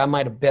boy, like I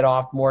might have bit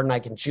off more than I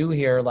can chew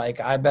here. Like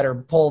I better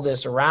pull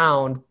this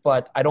around,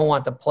 but I don't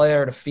want the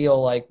player to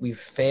feel like we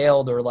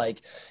failed or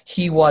like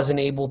he wasn't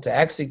able to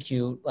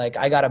execute. Like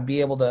I got to be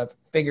able to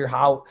figure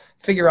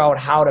out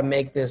how to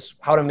make this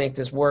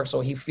work. So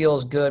he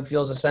feels good,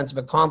 feels a sense of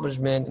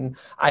accomplishment, and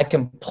I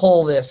can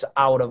pull this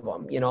out of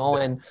him,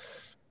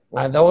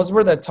 and those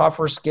were the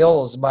tougher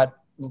skills, but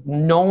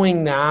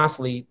knowing the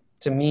athlete,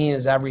 to me,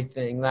 is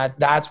everything.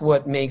 That's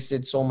what makes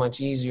it so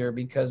much easier,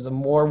 because the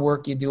more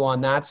work you do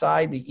on that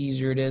side, the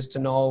easier it is to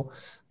know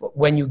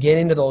when you get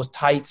into those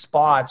tight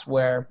spots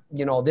where,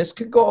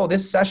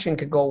 this session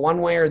could go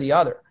one way or the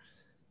other.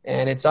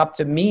 And it's up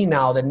to me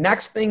now. The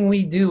next thing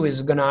we do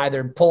is going to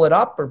either pull it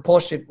up or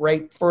push it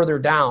right further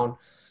down.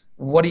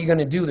 What are you going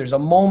to do? There's a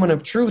moment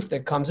of truth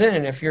that comes in.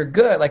 And if you're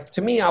good, like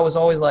to me, I was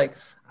always like,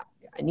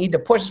 I need to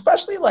push,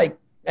 especially like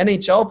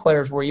NHL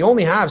players where you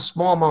only have a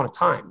small amount of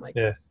time. Like,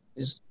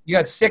 you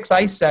got 6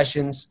 ice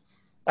sessions.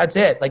 That's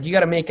it. Like you got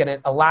to make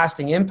a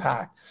lasting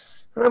impact.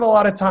 I don't have a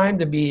lot of time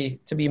to be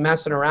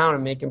messing around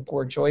and making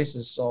poor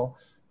choices. So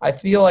I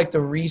feel like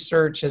the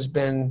research has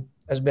been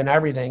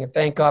everything. And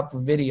thank God for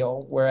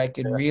video, where I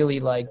could really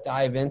like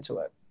dive into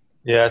it.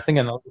 Yeah, I think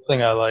another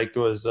thing I liked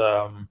was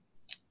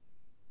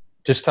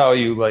just how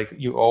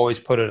you always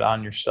put it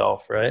on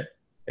yourself, right?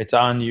 It's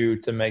on you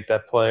to make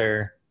that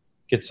player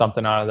get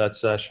something out of that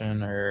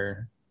session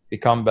or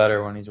become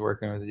better when he's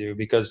working with you,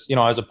 because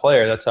as a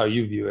player, that's how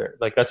you view it.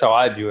 Like that's how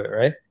I view it,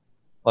 right?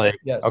 Like,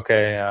 yes.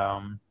 Okay,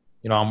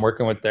 I'm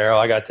working with Daryl.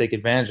 I got to take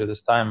advantage of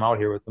this time out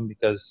here with him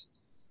because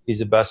he's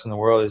the best in the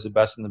world. He's the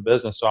best in the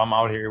business. So I'm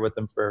out here with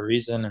him for a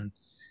reason, and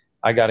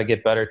I got to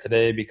get better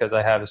today because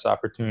I have this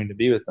opportunity to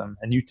be with him.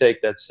 And you take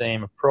that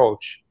same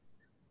approach,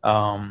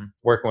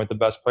 working with the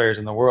best players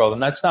in the world,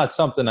 and that's not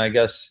something I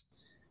guess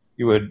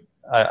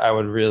I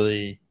would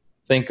really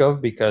think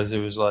of, because it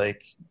was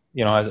like,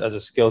 as a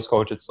skills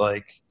coach, it's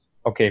like,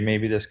 okay,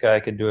 maybe this guy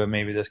could do it,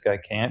 maybe this guy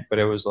can't. But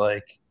it was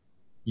like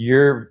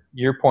your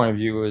point of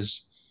view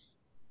is,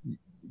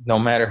 no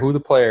matter who the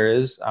player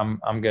is, I'm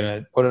going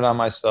to put it on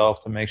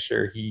myself to make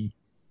sure he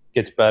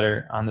gets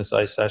better on this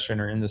ice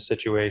session or in this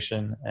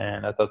situation.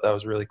 And I thought that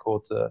was really cool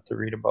to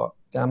read about.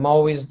 I'm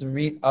always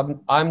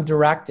I'm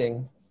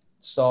directing.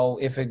 So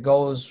if it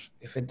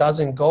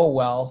doesn't go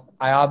well,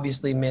 I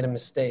obviously made a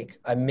mistake.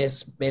 I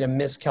made a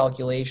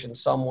miscalculation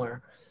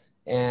somewhere.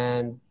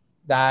 And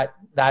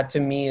that to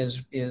me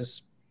is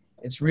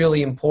it's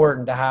really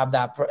important to have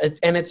that.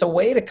 And it's a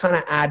way to kind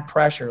of add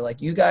pressure.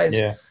 Like you guys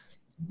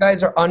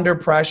are under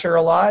pressure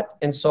a lot.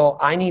 And so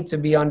I need to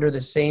be under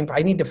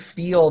I need to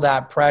feel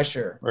that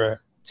pressure, right?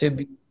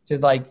 To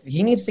like,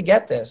 he needs to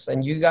get this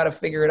and you got to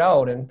figure it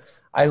out. And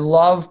I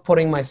love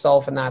putting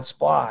myself in that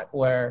spot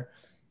where,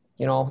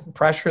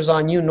 pressure's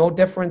on you, no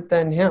different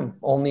than him.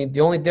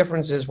 The only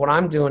difference is when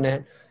I'm doing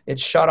it,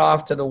 it's shut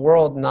off to the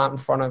world, not in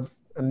front of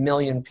a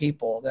million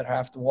people that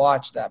have to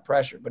watch that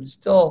pressure. But it's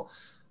still,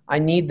 I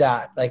need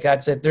that. Like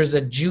that's it. There's a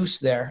juice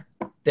there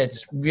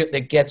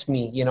that gets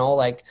me,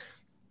 like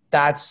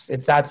that's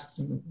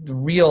the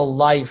real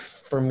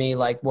life for me.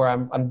 Like where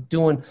I'm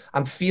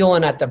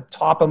feeling at the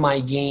top of my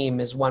game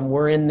is when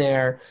we're in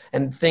there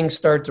and things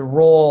start to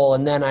roll.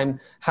 And then I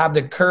have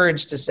the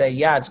courage to say,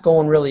 yeah, it's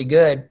going really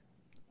good.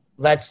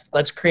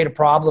 Let's create a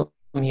problem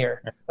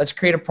here. Let's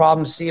create a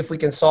problem, see if we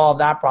can solve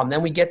that problem.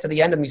 Then we get to the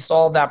end and we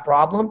solve that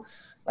problem.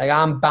 Like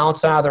I'm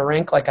bouncing out of the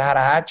rink like I had a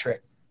hat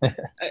trick.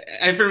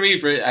 And for me,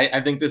 I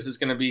think this is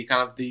going to be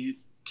kind of the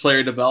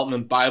player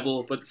development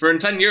Bible. But for in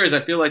 10 years,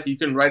 I feel like you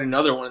can write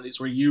another one of these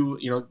where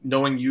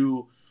knowing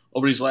you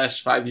over these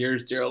last 5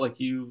 years, Daryl, like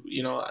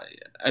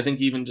I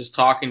think even just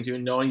talking to you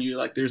and knowing you,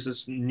 like there's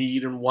this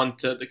need and want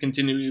to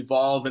continue to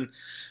evolve. And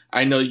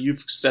I know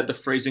you've said the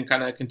phrasing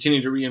kind of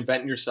continue to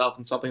reinvent yourself,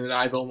 and something that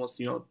I've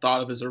almost,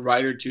 thought of as a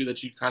writer too,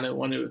 that you kind of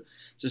want to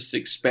just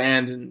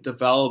expand and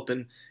develop.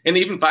 And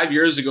even 5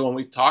 years ago when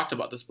we talked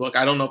about this book,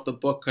 I don't know if the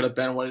book could have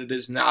been what it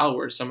is now,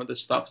 where some of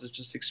this stuff has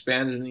just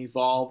expanded and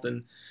evolved.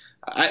 And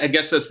I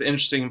guess that's the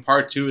interesting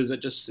part too, is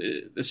that just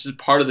this is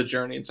part of the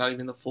journey. It's not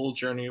even the full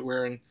journey,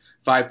 where in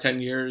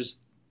 5-10 years,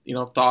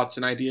 thoughts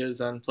and ideas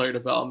on player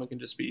development can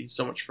just be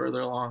so much further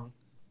along.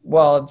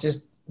 Well,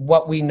 just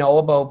what we know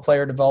about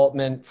player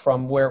development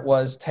from where it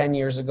was 10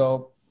 years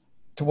ago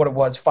to what it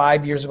was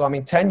 5 years ago. I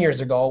mean, 10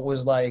 years ago, it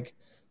was like,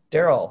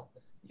 Daryl,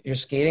 you're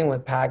skating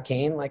with Pat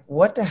Kane. Like,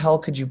 what the hell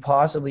could you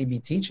possibly be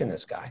teaching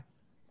this guy?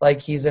 Like,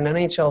 he's an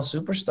NHL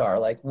superstar.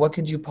 Like, what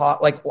could you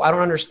I don't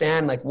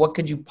understand. Like, what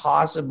could you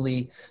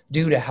possibly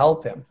do to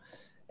help him?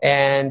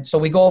 And so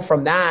we go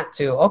from that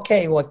to,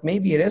 okay, well,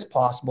 maybe it is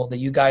possible that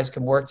you guys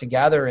can work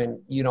together and,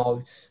 you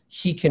know,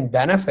 he can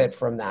benefit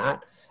from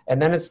that. And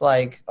then it's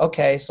like,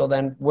 okay, so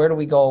then where do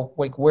we go?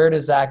 Like, where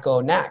does that go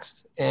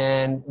next?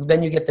 And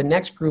then you get the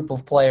next group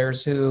of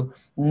players who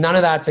none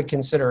of that's a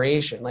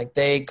consideration. Like,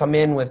 they come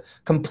in with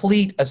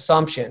complete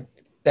assumption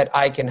that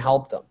I can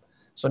help them.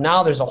 So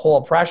now there's a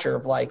whole pressure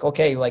of like,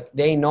 okay, like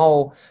they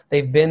know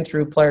they've been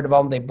through player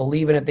development. They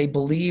believe in it. They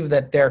believe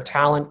that their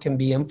talent can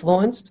be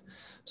influenced.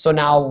 So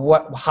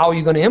now how are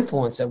you going to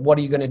influence it? What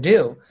are you going to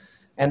do?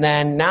 And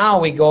then now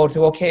we go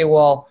to, okay,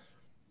 well,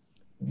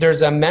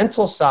 there's a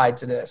mental side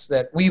to this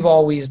that we've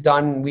always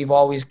done. We've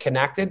always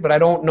connected, but I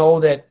don't know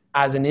that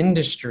as an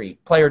industry,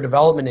 player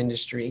development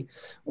industry,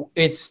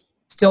 it's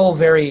still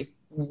very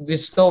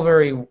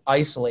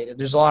isolated.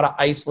 There's a lot of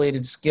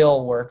isolated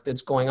skill work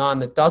that's going on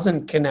that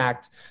doesn't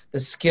connect the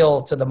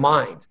skill to the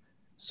mind.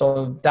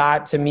 So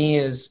that to me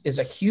is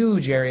a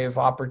huge area of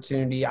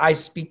opportunity. I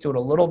speak to it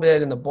a little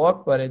bit in the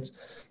book, but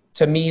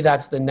to me,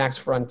 that's the next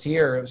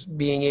frontier of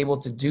being able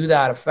to do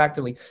that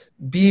effectively,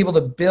 be able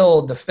to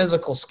build the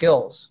physical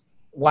skills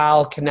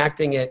while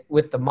connecting it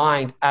with the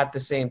mind at the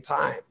same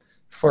time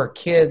for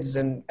kids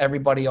and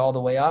everybody all the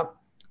way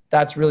up.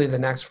 That's really the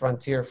next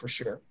frontier for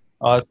sure.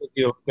 I think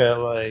you look at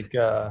like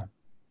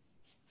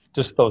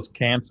just those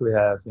camps we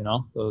have, you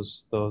know,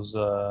 those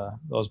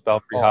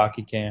Belfry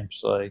hockey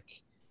camps, like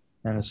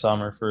in the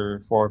summer for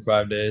 4 or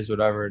 5 days,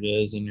 whatever it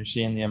is, and you're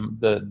seeing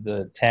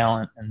the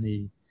talent and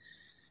the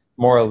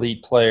more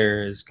elite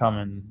player is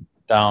coming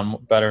down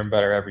better and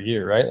better every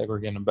year, right? Like, we're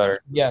getting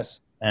better.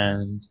 Yes.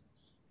 And,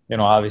 you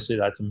know, obviously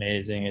that's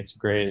amazing. It's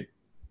great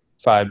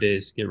 5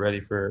 days to get ready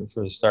for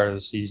the start of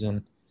the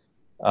season.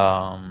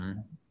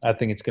 I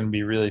think it's going to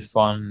be really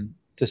fun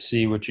to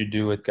see what you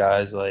do with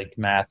guys like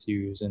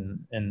Matthews. And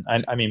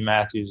I mean,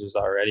 Matthews is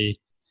already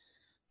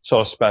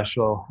so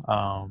special.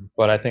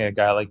 But I think a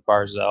guy like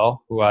Barzal,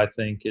 who I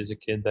think is a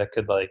kid that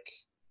could like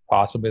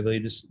possibly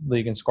lead this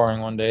league in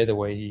scoring one day, the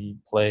way he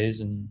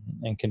plays and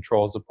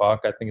controls the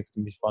puck. I think it's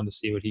going to be fun to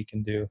see what he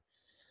can do.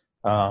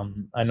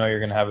 I know you're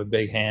going to have a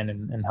big hand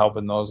in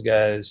helping those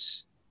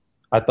guys.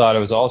 I thought it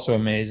was also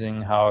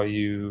amazing how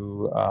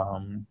you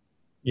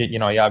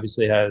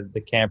obviously had the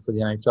camp for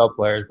the NHL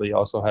players, but you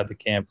also had the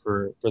camp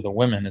for the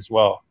women as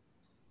well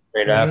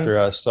right after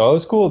us. So it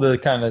was cool to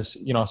kind of,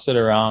 you know, sit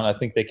around. I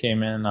think they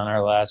came in on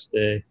our last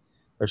day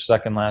or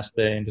second last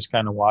day and just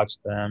kind of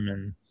watch them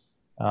and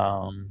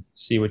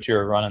see what you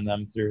were running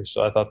them through.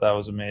 So I thought that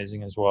was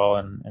amazing as well,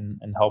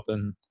 and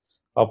helping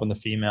the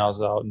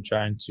females out and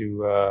trying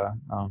to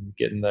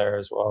get in there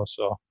as well.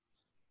 So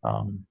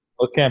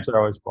those camps are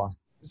always fun.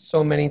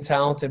 So many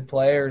talented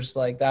players.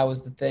 Like, that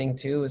was the thing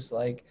too, is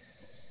like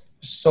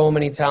so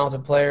many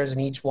talented players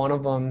and each one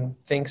of them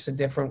thinks a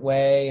different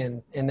way.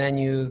 And then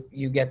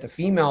you get the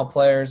female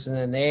players and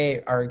then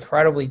they are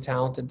incredibly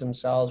talented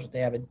themselves, but they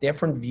have a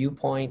different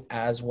viewpoint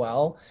as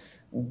well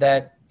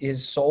that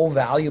is so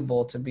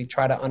valuable to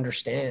try to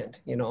understand,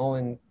 you know.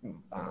 And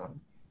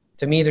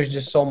to me, there's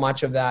just so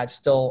much of that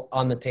still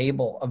on the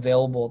table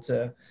available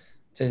to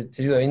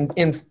do it.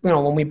 And you know,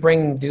 when we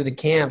do the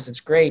camps, it's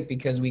great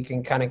because we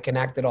can kind of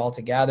connect it all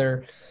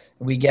together.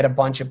 We get a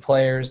bunch of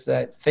players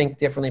that think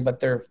differently, but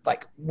they're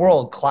like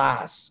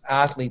world-class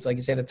athletes. Like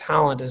you say, the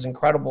talent is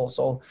incredible.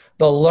 So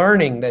the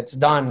learning that's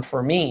done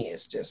for me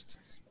is it's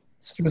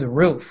through the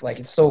roof. Like,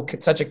 it's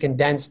such a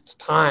condensed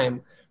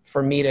time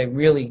for me to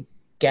really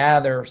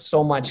gather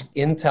so much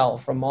intel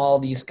from all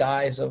these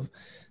guys of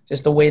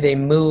just the way they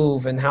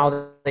move and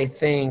how they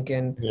think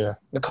and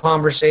the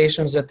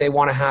conversations that they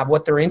want to have,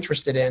 what they're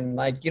interested in.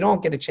 Like, you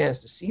don't get a chance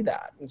to see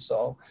that. And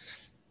so,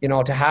 you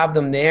know, to have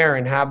them there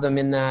and have them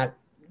in that,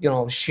 you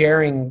know,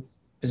 sharing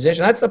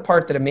position, that's the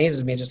part that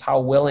amazes me, just how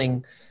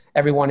willing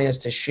everyone is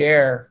to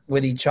share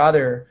with each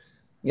other,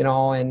 you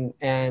know,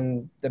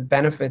 and the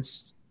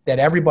benefits that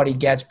everybody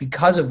gets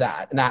because of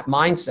that. And that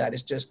mindset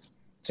is just,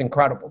 it's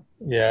incredible.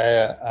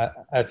 Yeah.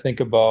 I think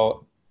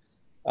about,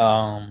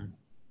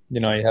 you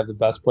know, you have the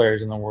best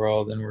players in the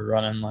world and we're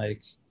running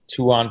like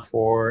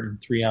 2-on-4 and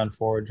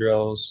 3-on-4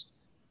 drills.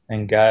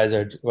 And guys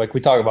are, like,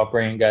 we talk about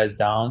bringing guys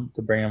down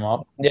to bring them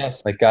up.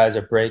 Yes. Like, guys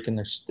are breaking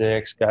their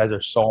sticks. Guys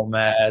are so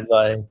mad.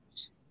 Like,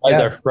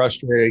 guys are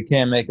frustrated.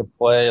 Can't make a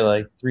play.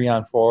 Like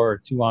 3-on-4 or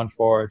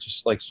 2-on-4. It's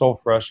just like so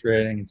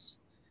frustrating.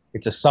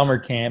 It's a summer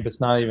camp. It's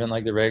not even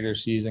like the regular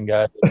season,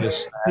 guys.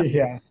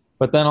 Yeah.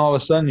 But then all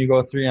of a sudden you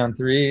go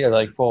 3-on-3 or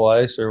like full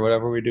ice or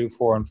whatever we do,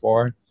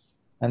 4-on-4.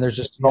 And there's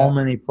just so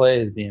many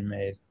plays being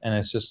made. And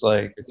it's just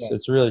like,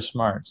 it's really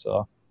smart.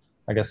 So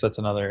I guess that's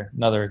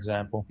another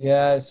example.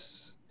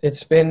 Yes.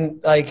 It's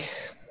been like,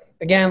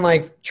 again,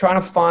 like trying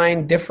to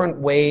find different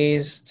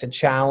ways to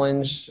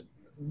challenge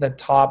the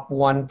top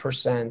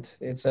 1%.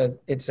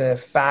 It's a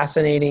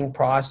fascinating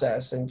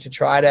process, and to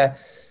try to,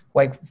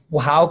 like,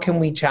 how can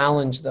we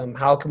challenge them?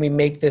 How can we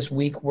make this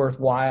week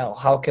worthwhile?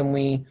 How can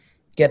we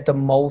get the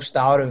most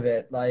out of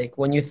it. Like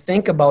when you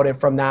think about it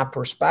from that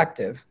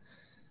perspective,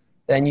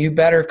 then you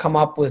better come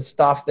up with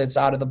stuff that's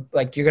out of the,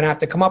 like you're going to have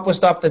to come up with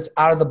stuff that's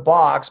out of the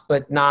box,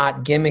 but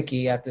not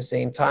gimmicky at the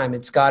same time.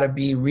 It's got to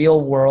be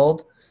real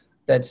world,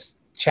 that's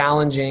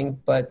challenging,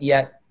 but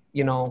yet,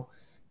 you know,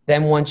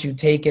 then once you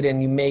take it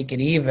and you make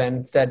it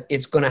even, that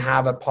it's going to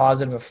have a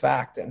positive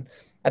effect. And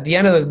at the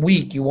end of the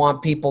week, you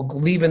want people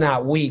leaving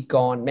that week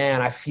going,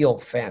 man, I feel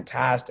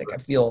fantastic. I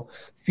feel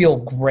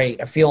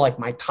great. I feel like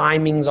my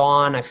timing's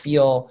on. I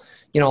feel,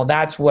 you know,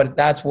 that's what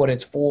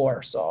it's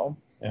for. So,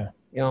 yeah,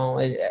 you know,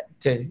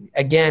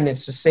 again,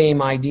 it's the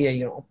same idea,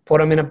 you know, put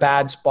them in a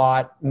bad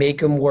spot, make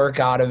them work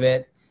out of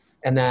it.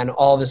 And then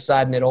all of a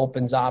sudden it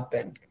opens up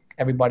and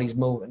everybody's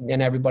moving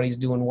and everybody's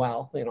doing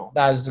well. You know,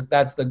 that's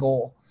the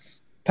goal.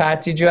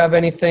 Pat, did you have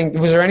anything?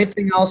 Was there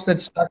anything else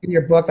that stuck in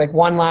your book? Like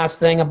one last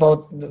thing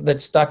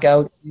that stuck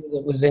out to you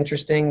that was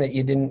interesting that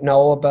you didn't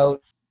know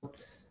about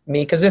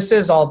me? Because this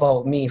is all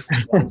about me for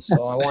once,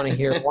 so I want to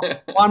hear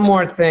one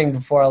more thing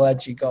before I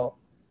let you go.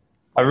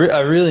 I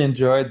really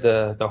enjoyed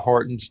the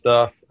Horton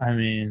stuff. I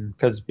mean,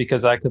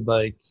 because I could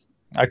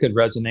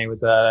resonate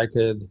with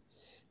that.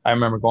 I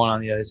remember going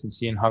on the ice and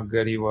seeing how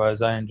good he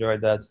was. I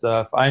enjoyed that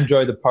stuff. I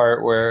enjoyed the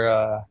part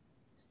where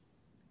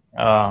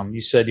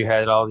you said you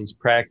had all these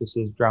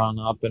practices drawn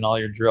up and all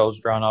your drills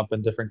drawn up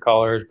in different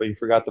colors, but you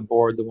forgot the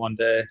board the one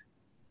day,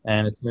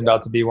 and it turned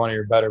out to be one of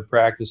your better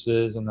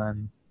practices. And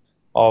then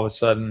all of a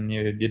sudden,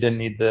 you didn't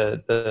need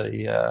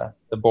the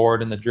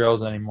board and the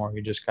drills anymore.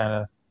 You just kind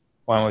of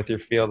went with your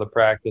field of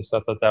practice.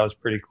 I thought that was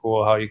pretty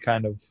cool. How you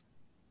kind of,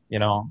 you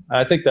know,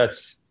 I think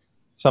that's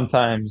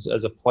sometimes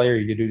as a player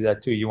you do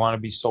that too. You want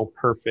to be so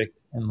perfect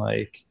and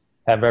like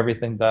have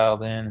everything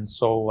dialed in and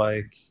so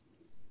like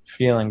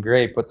feeling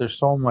great, but there's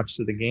so much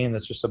to the game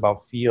that's just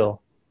about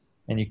feel,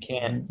 and you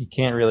can't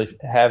really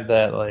have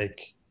that, like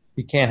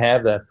you can't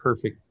have that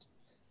perfect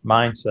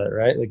mindset,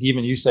 right? Like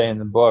even you say in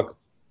the book,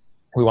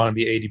 we want to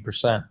be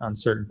 80% on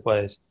certain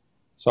plays.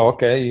 So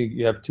okay,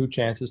 you have 2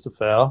 chances to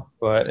fail,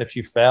 but if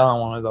you fail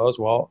on one of those,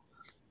 well,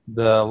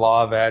 the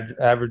law of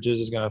averages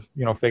is going to,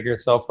 you know, figure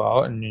itself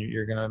out, and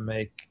you're going to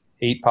make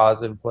 8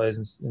 positive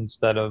plays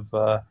instead of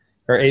or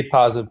 8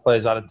 positive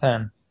plays out of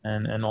 10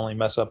 and only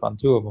mess up on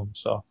 2 of them.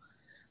 So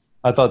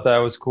I thought that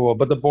was cool.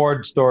 But the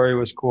board story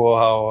was cool,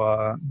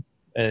 how,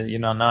 you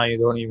know, now you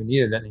don't even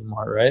need it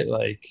anymore, right?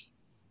 Like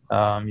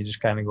you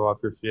just kind of go off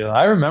your feel.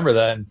 I remember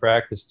that in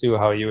practice too,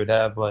 how you would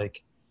have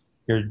like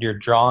your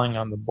drawing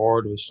on the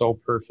board was so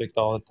perfect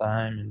all the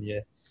time, and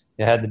you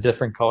had the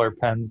different color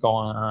pens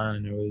going on,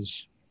 and it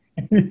was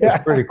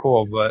pretty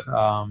cool. But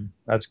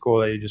that's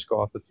cool that you just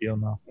go off the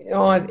field now. You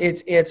know,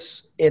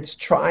 it's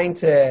trying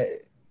to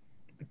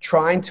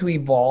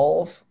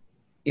evolve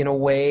in a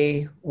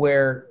way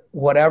where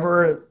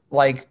whatever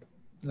like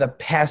the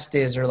pest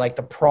is, or like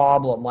the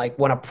problem, like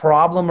when a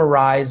problem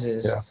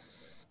arises,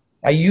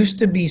 I used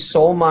to be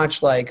so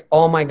much like,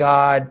 oh my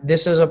God,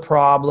 this is a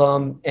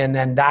problem, and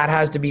then that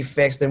has to be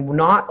fixed, and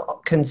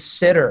not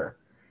consider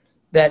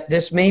that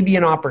this may be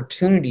an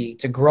opportunity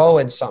to grow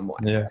in some way.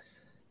 Yeah.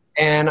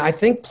 And I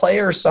think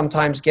players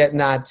sometimes get in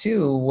that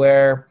too,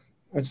 where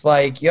it's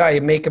like, yeah, you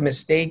make a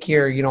mistake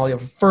here, you know, the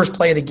first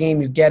play of the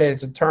game, you get it,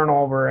 it's a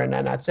turnover, and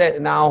then that's it.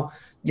 And now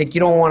you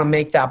don't want to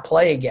make that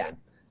play again.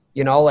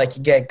 You know, like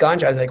you get gun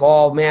shots, like,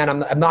 oh man,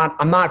 I'm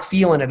not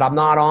feeling it. I'm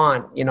not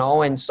on, you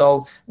know? And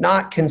so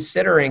not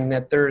considering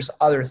that there's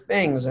other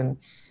things. And,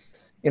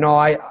 you know,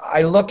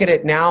 I look at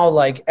it now,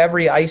 like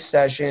every ice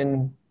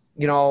session,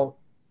 you know,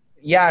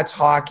 yeah, it's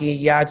hockey.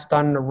 Yeah, it's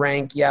done in a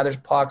rink. Yeah, there's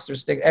pucks,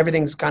 there's sticks.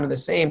 Everything's kind of the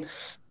same,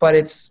 but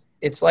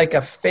it's like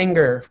a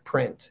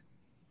fingerprint.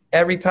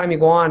 Every time you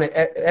go on,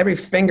 every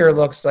finger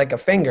looks like a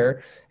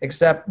finger,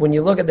 except when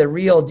you look at the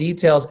real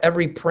details,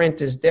 every print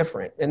is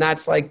different. And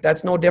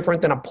that's no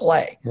different than a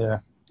play. Yeah.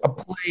 A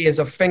play is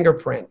a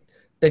fingerprint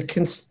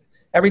that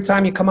every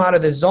time you come out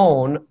of the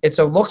zone,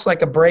 looks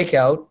like a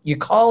breakout. You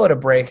call it a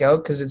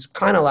breakout because it's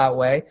kind of that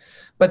way,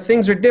 but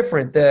things are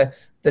different. The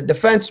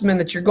defenseman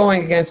that you're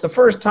going against the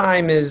first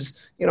time is,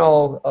 you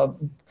know, a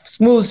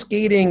smooth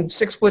skating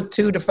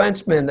 6'2"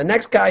 defenseman. The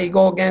next guy you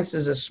go against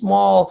is a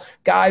small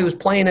guy who's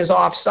playing his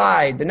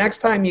offside. The next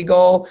time you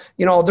go,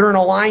 you know, they're in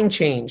a line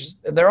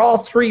change. They're all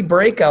 3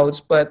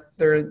 breakouts, but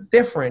they're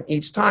different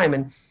each time.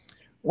 And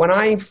when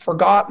I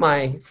forgot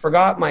my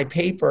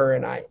paper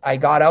and I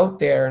got out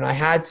there and I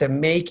had to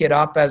make it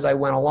up as I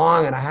went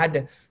along and I had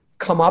to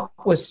come up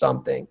with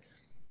something,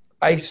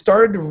 I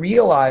started to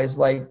realize,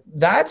 like,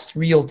 that's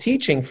real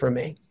teaching for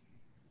me.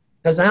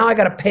 Because now I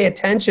got to pay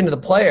attention to the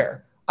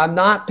player. I'm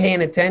not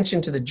paying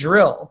attention to the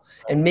drill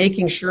and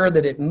making sure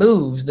that it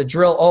moves. The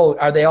drill, oh,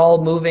 are they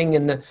all moving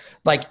in the,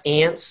 like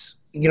ants,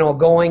 you know,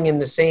 going in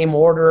the same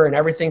order and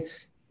everything?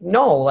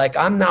 No, like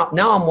I'm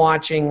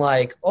watching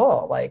like,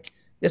 oh, like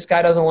this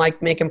guy doesn't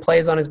like making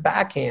plays on his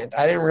backhand.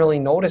 I didn't really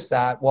notice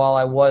that while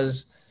I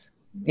was,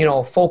 you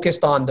know,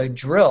 focused on the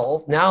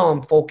drill. Now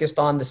I'm focused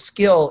on the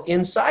skill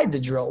inside the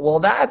drill. Well,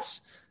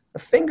 that's a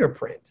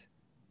fingerprint.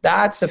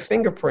 That's a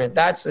fingerprint.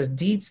 That's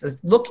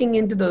looking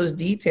into those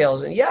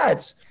details. And yeah,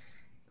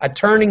 a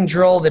turning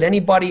drill that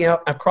anybody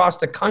across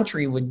the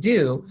country would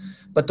do.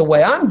 But the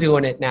way I'm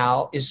doing it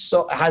now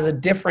has a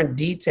different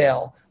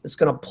detail that's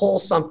going to pull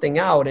something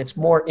out. It's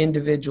more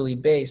individually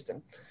based.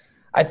 And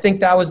I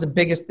think that was the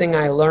biggest thing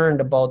I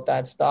learned about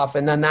that stuff.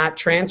 And then that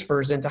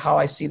transfers into how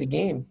I see the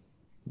game.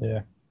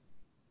 Yeah.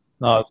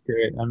 No, it's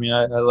great. I mean,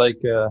 I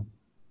like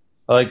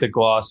the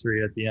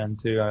glossary at the end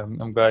too.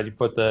 I'm glad you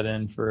put that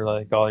in for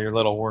like all your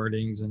little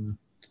wordings and.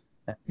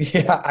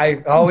 Yeah,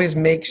 I always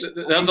make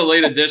that was a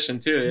late addition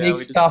too. Yeah,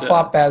 make stuff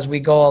up as we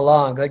go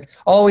along, like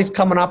always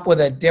coming up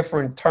with a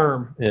different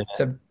term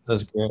to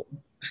that's great.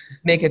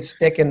 Make it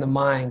stick in the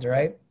mind,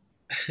 right?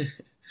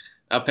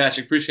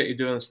 Patrick, appreciate you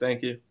doing this.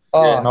 Thank you.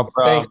 Oh, no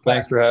problem.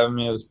 Thanks for having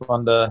me. It was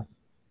fun to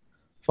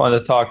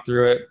talk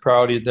through it.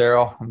 Proud of you,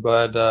 Daryl. I'm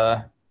glad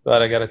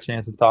I got a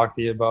chance to talk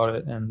to you about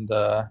it and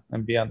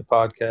be on the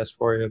podcast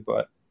for you.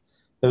 But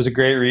it was a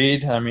great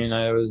read. I mean,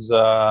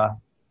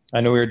 I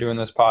knew we were doing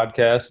this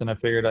podcast, and I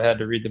figured I had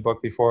to read the book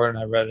before, and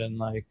I read it in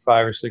like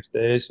 5 or 6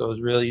 days. So it was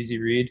a really easy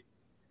read.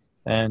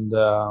 And,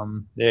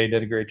 you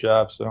did a great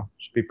job. So you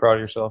should be proud of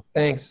yourself.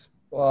 Thanks.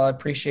 Well, I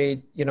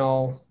appreciate,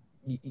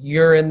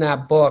 you're in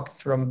that book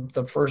from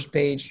the first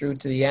page through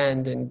to the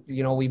end. And,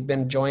 we've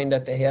been joined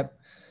at the hip,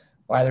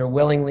 either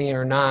willingly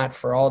or not,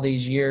 for all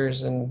these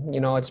years. And,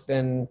 it's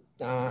been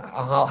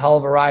a hell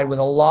of a ride with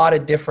a lot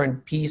of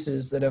different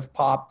pieces that have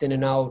popped in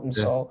and out. And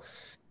so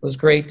it was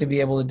great to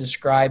be able to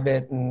describe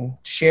it and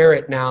share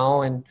it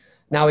now. And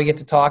now we get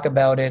to talk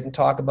about it and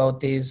talk about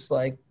these,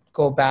 like,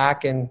 go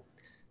back. And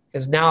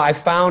because now I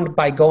found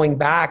by going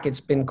back, it's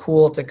been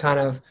cool to kind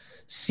of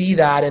see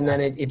that. And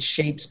then it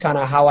shapes kind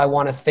of how I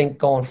want to think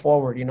going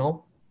forward,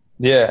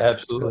 Yeah,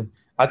 absolutely.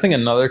 I think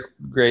another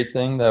great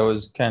thing that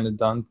was kind of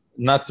done,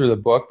 not through the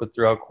book, but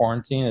throughout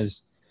quarantine,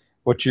 is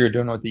what you're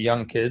doing with the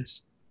young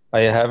kids.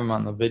 You have them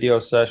on the video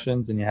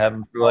sessions and you have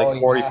them for like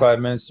 45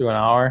 minutes to an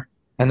hour.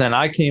 And then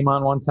I came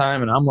on one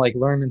time and I'm like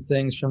learning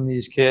things from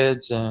these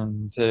kids,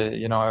 and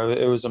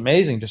it was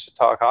amazing just to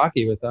talk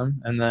hockey with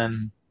them. And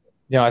then,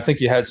 I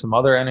think you had some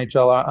other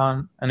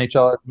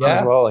NHL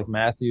as well, like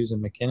Matthews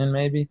and McKinnon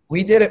maybe.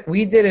 We did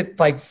it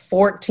like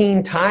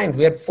 14 times.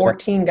 We had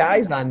 14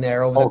 guys on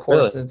there over the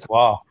course of the time.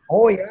 Wow.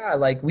 Oh yeah,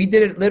 like we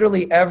did it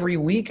literally every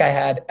week. I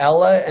had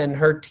Ella and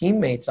her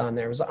teammates on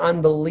there. It was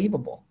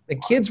unbelievable. The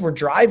kids were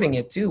driving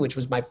it too, which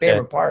was my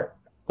favorite part.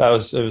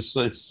 It's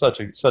such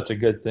a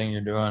good thing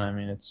you're doing. I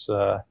mean,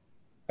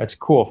 it's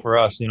cool for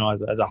us,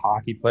 as a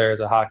hockey player,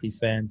 as a hockey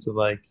fan, to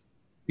like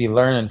be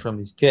learning from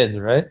these kids,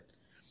 right?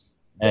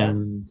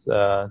 And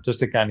just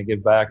to kind of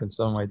give back in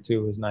some way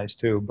too was nice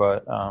too.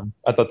 But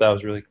I thought that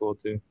was really cool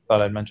too.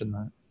 Thought I'd mention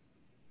that.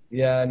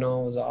 Yeah,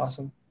 no, it was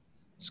awesome.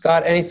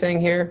 Scott, anything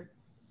here?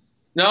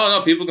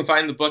 No, people can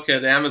find the book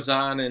at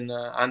Amazon and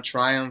on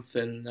Triumph,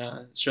 and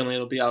certainly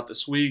it'll be out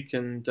this week.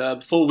 And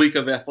the full week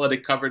of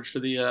athletic coverage for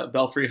the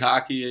Belfry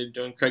Hockey,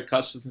 doing Craig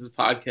Custenson's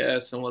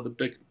podcast and with a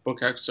big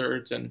book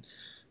excerpt. And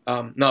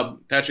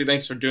Patrick,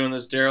 thanks for doing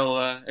this.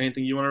 Daryl,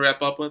 anything you want to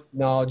wrap up with?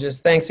 No,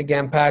 just thanks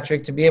again,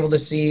 Patrick, to be able to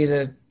see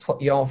that,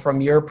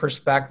 from your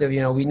perspective,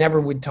 we never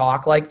would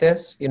talk like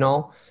this,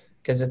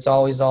 because it's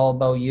always all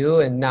about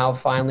you, and now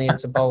finally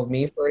it's about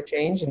me for a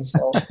change. And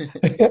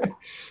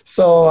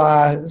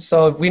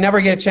so we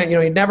never get a chance,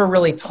 you never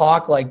really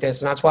talk like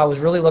this. And that's why I was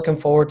really looking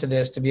forward to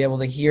this, to be able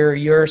to hear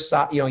your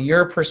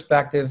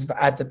perspective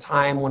at the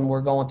time when we're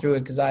going through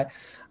it. Cause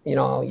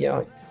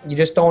you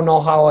just don't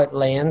know how it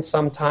lands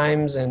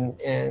sometimes. And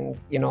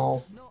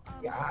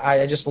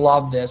I just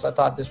love this. I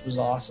thought this was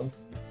awesome.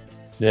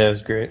 Yeah, it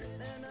was great.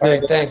 All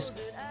right. Thanks.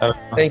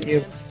 Thank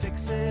you.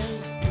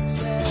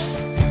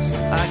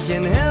 I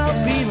can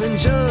help even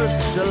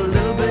just a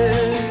little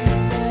bit.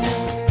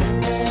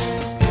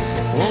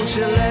 Won't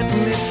you let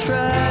me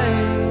try?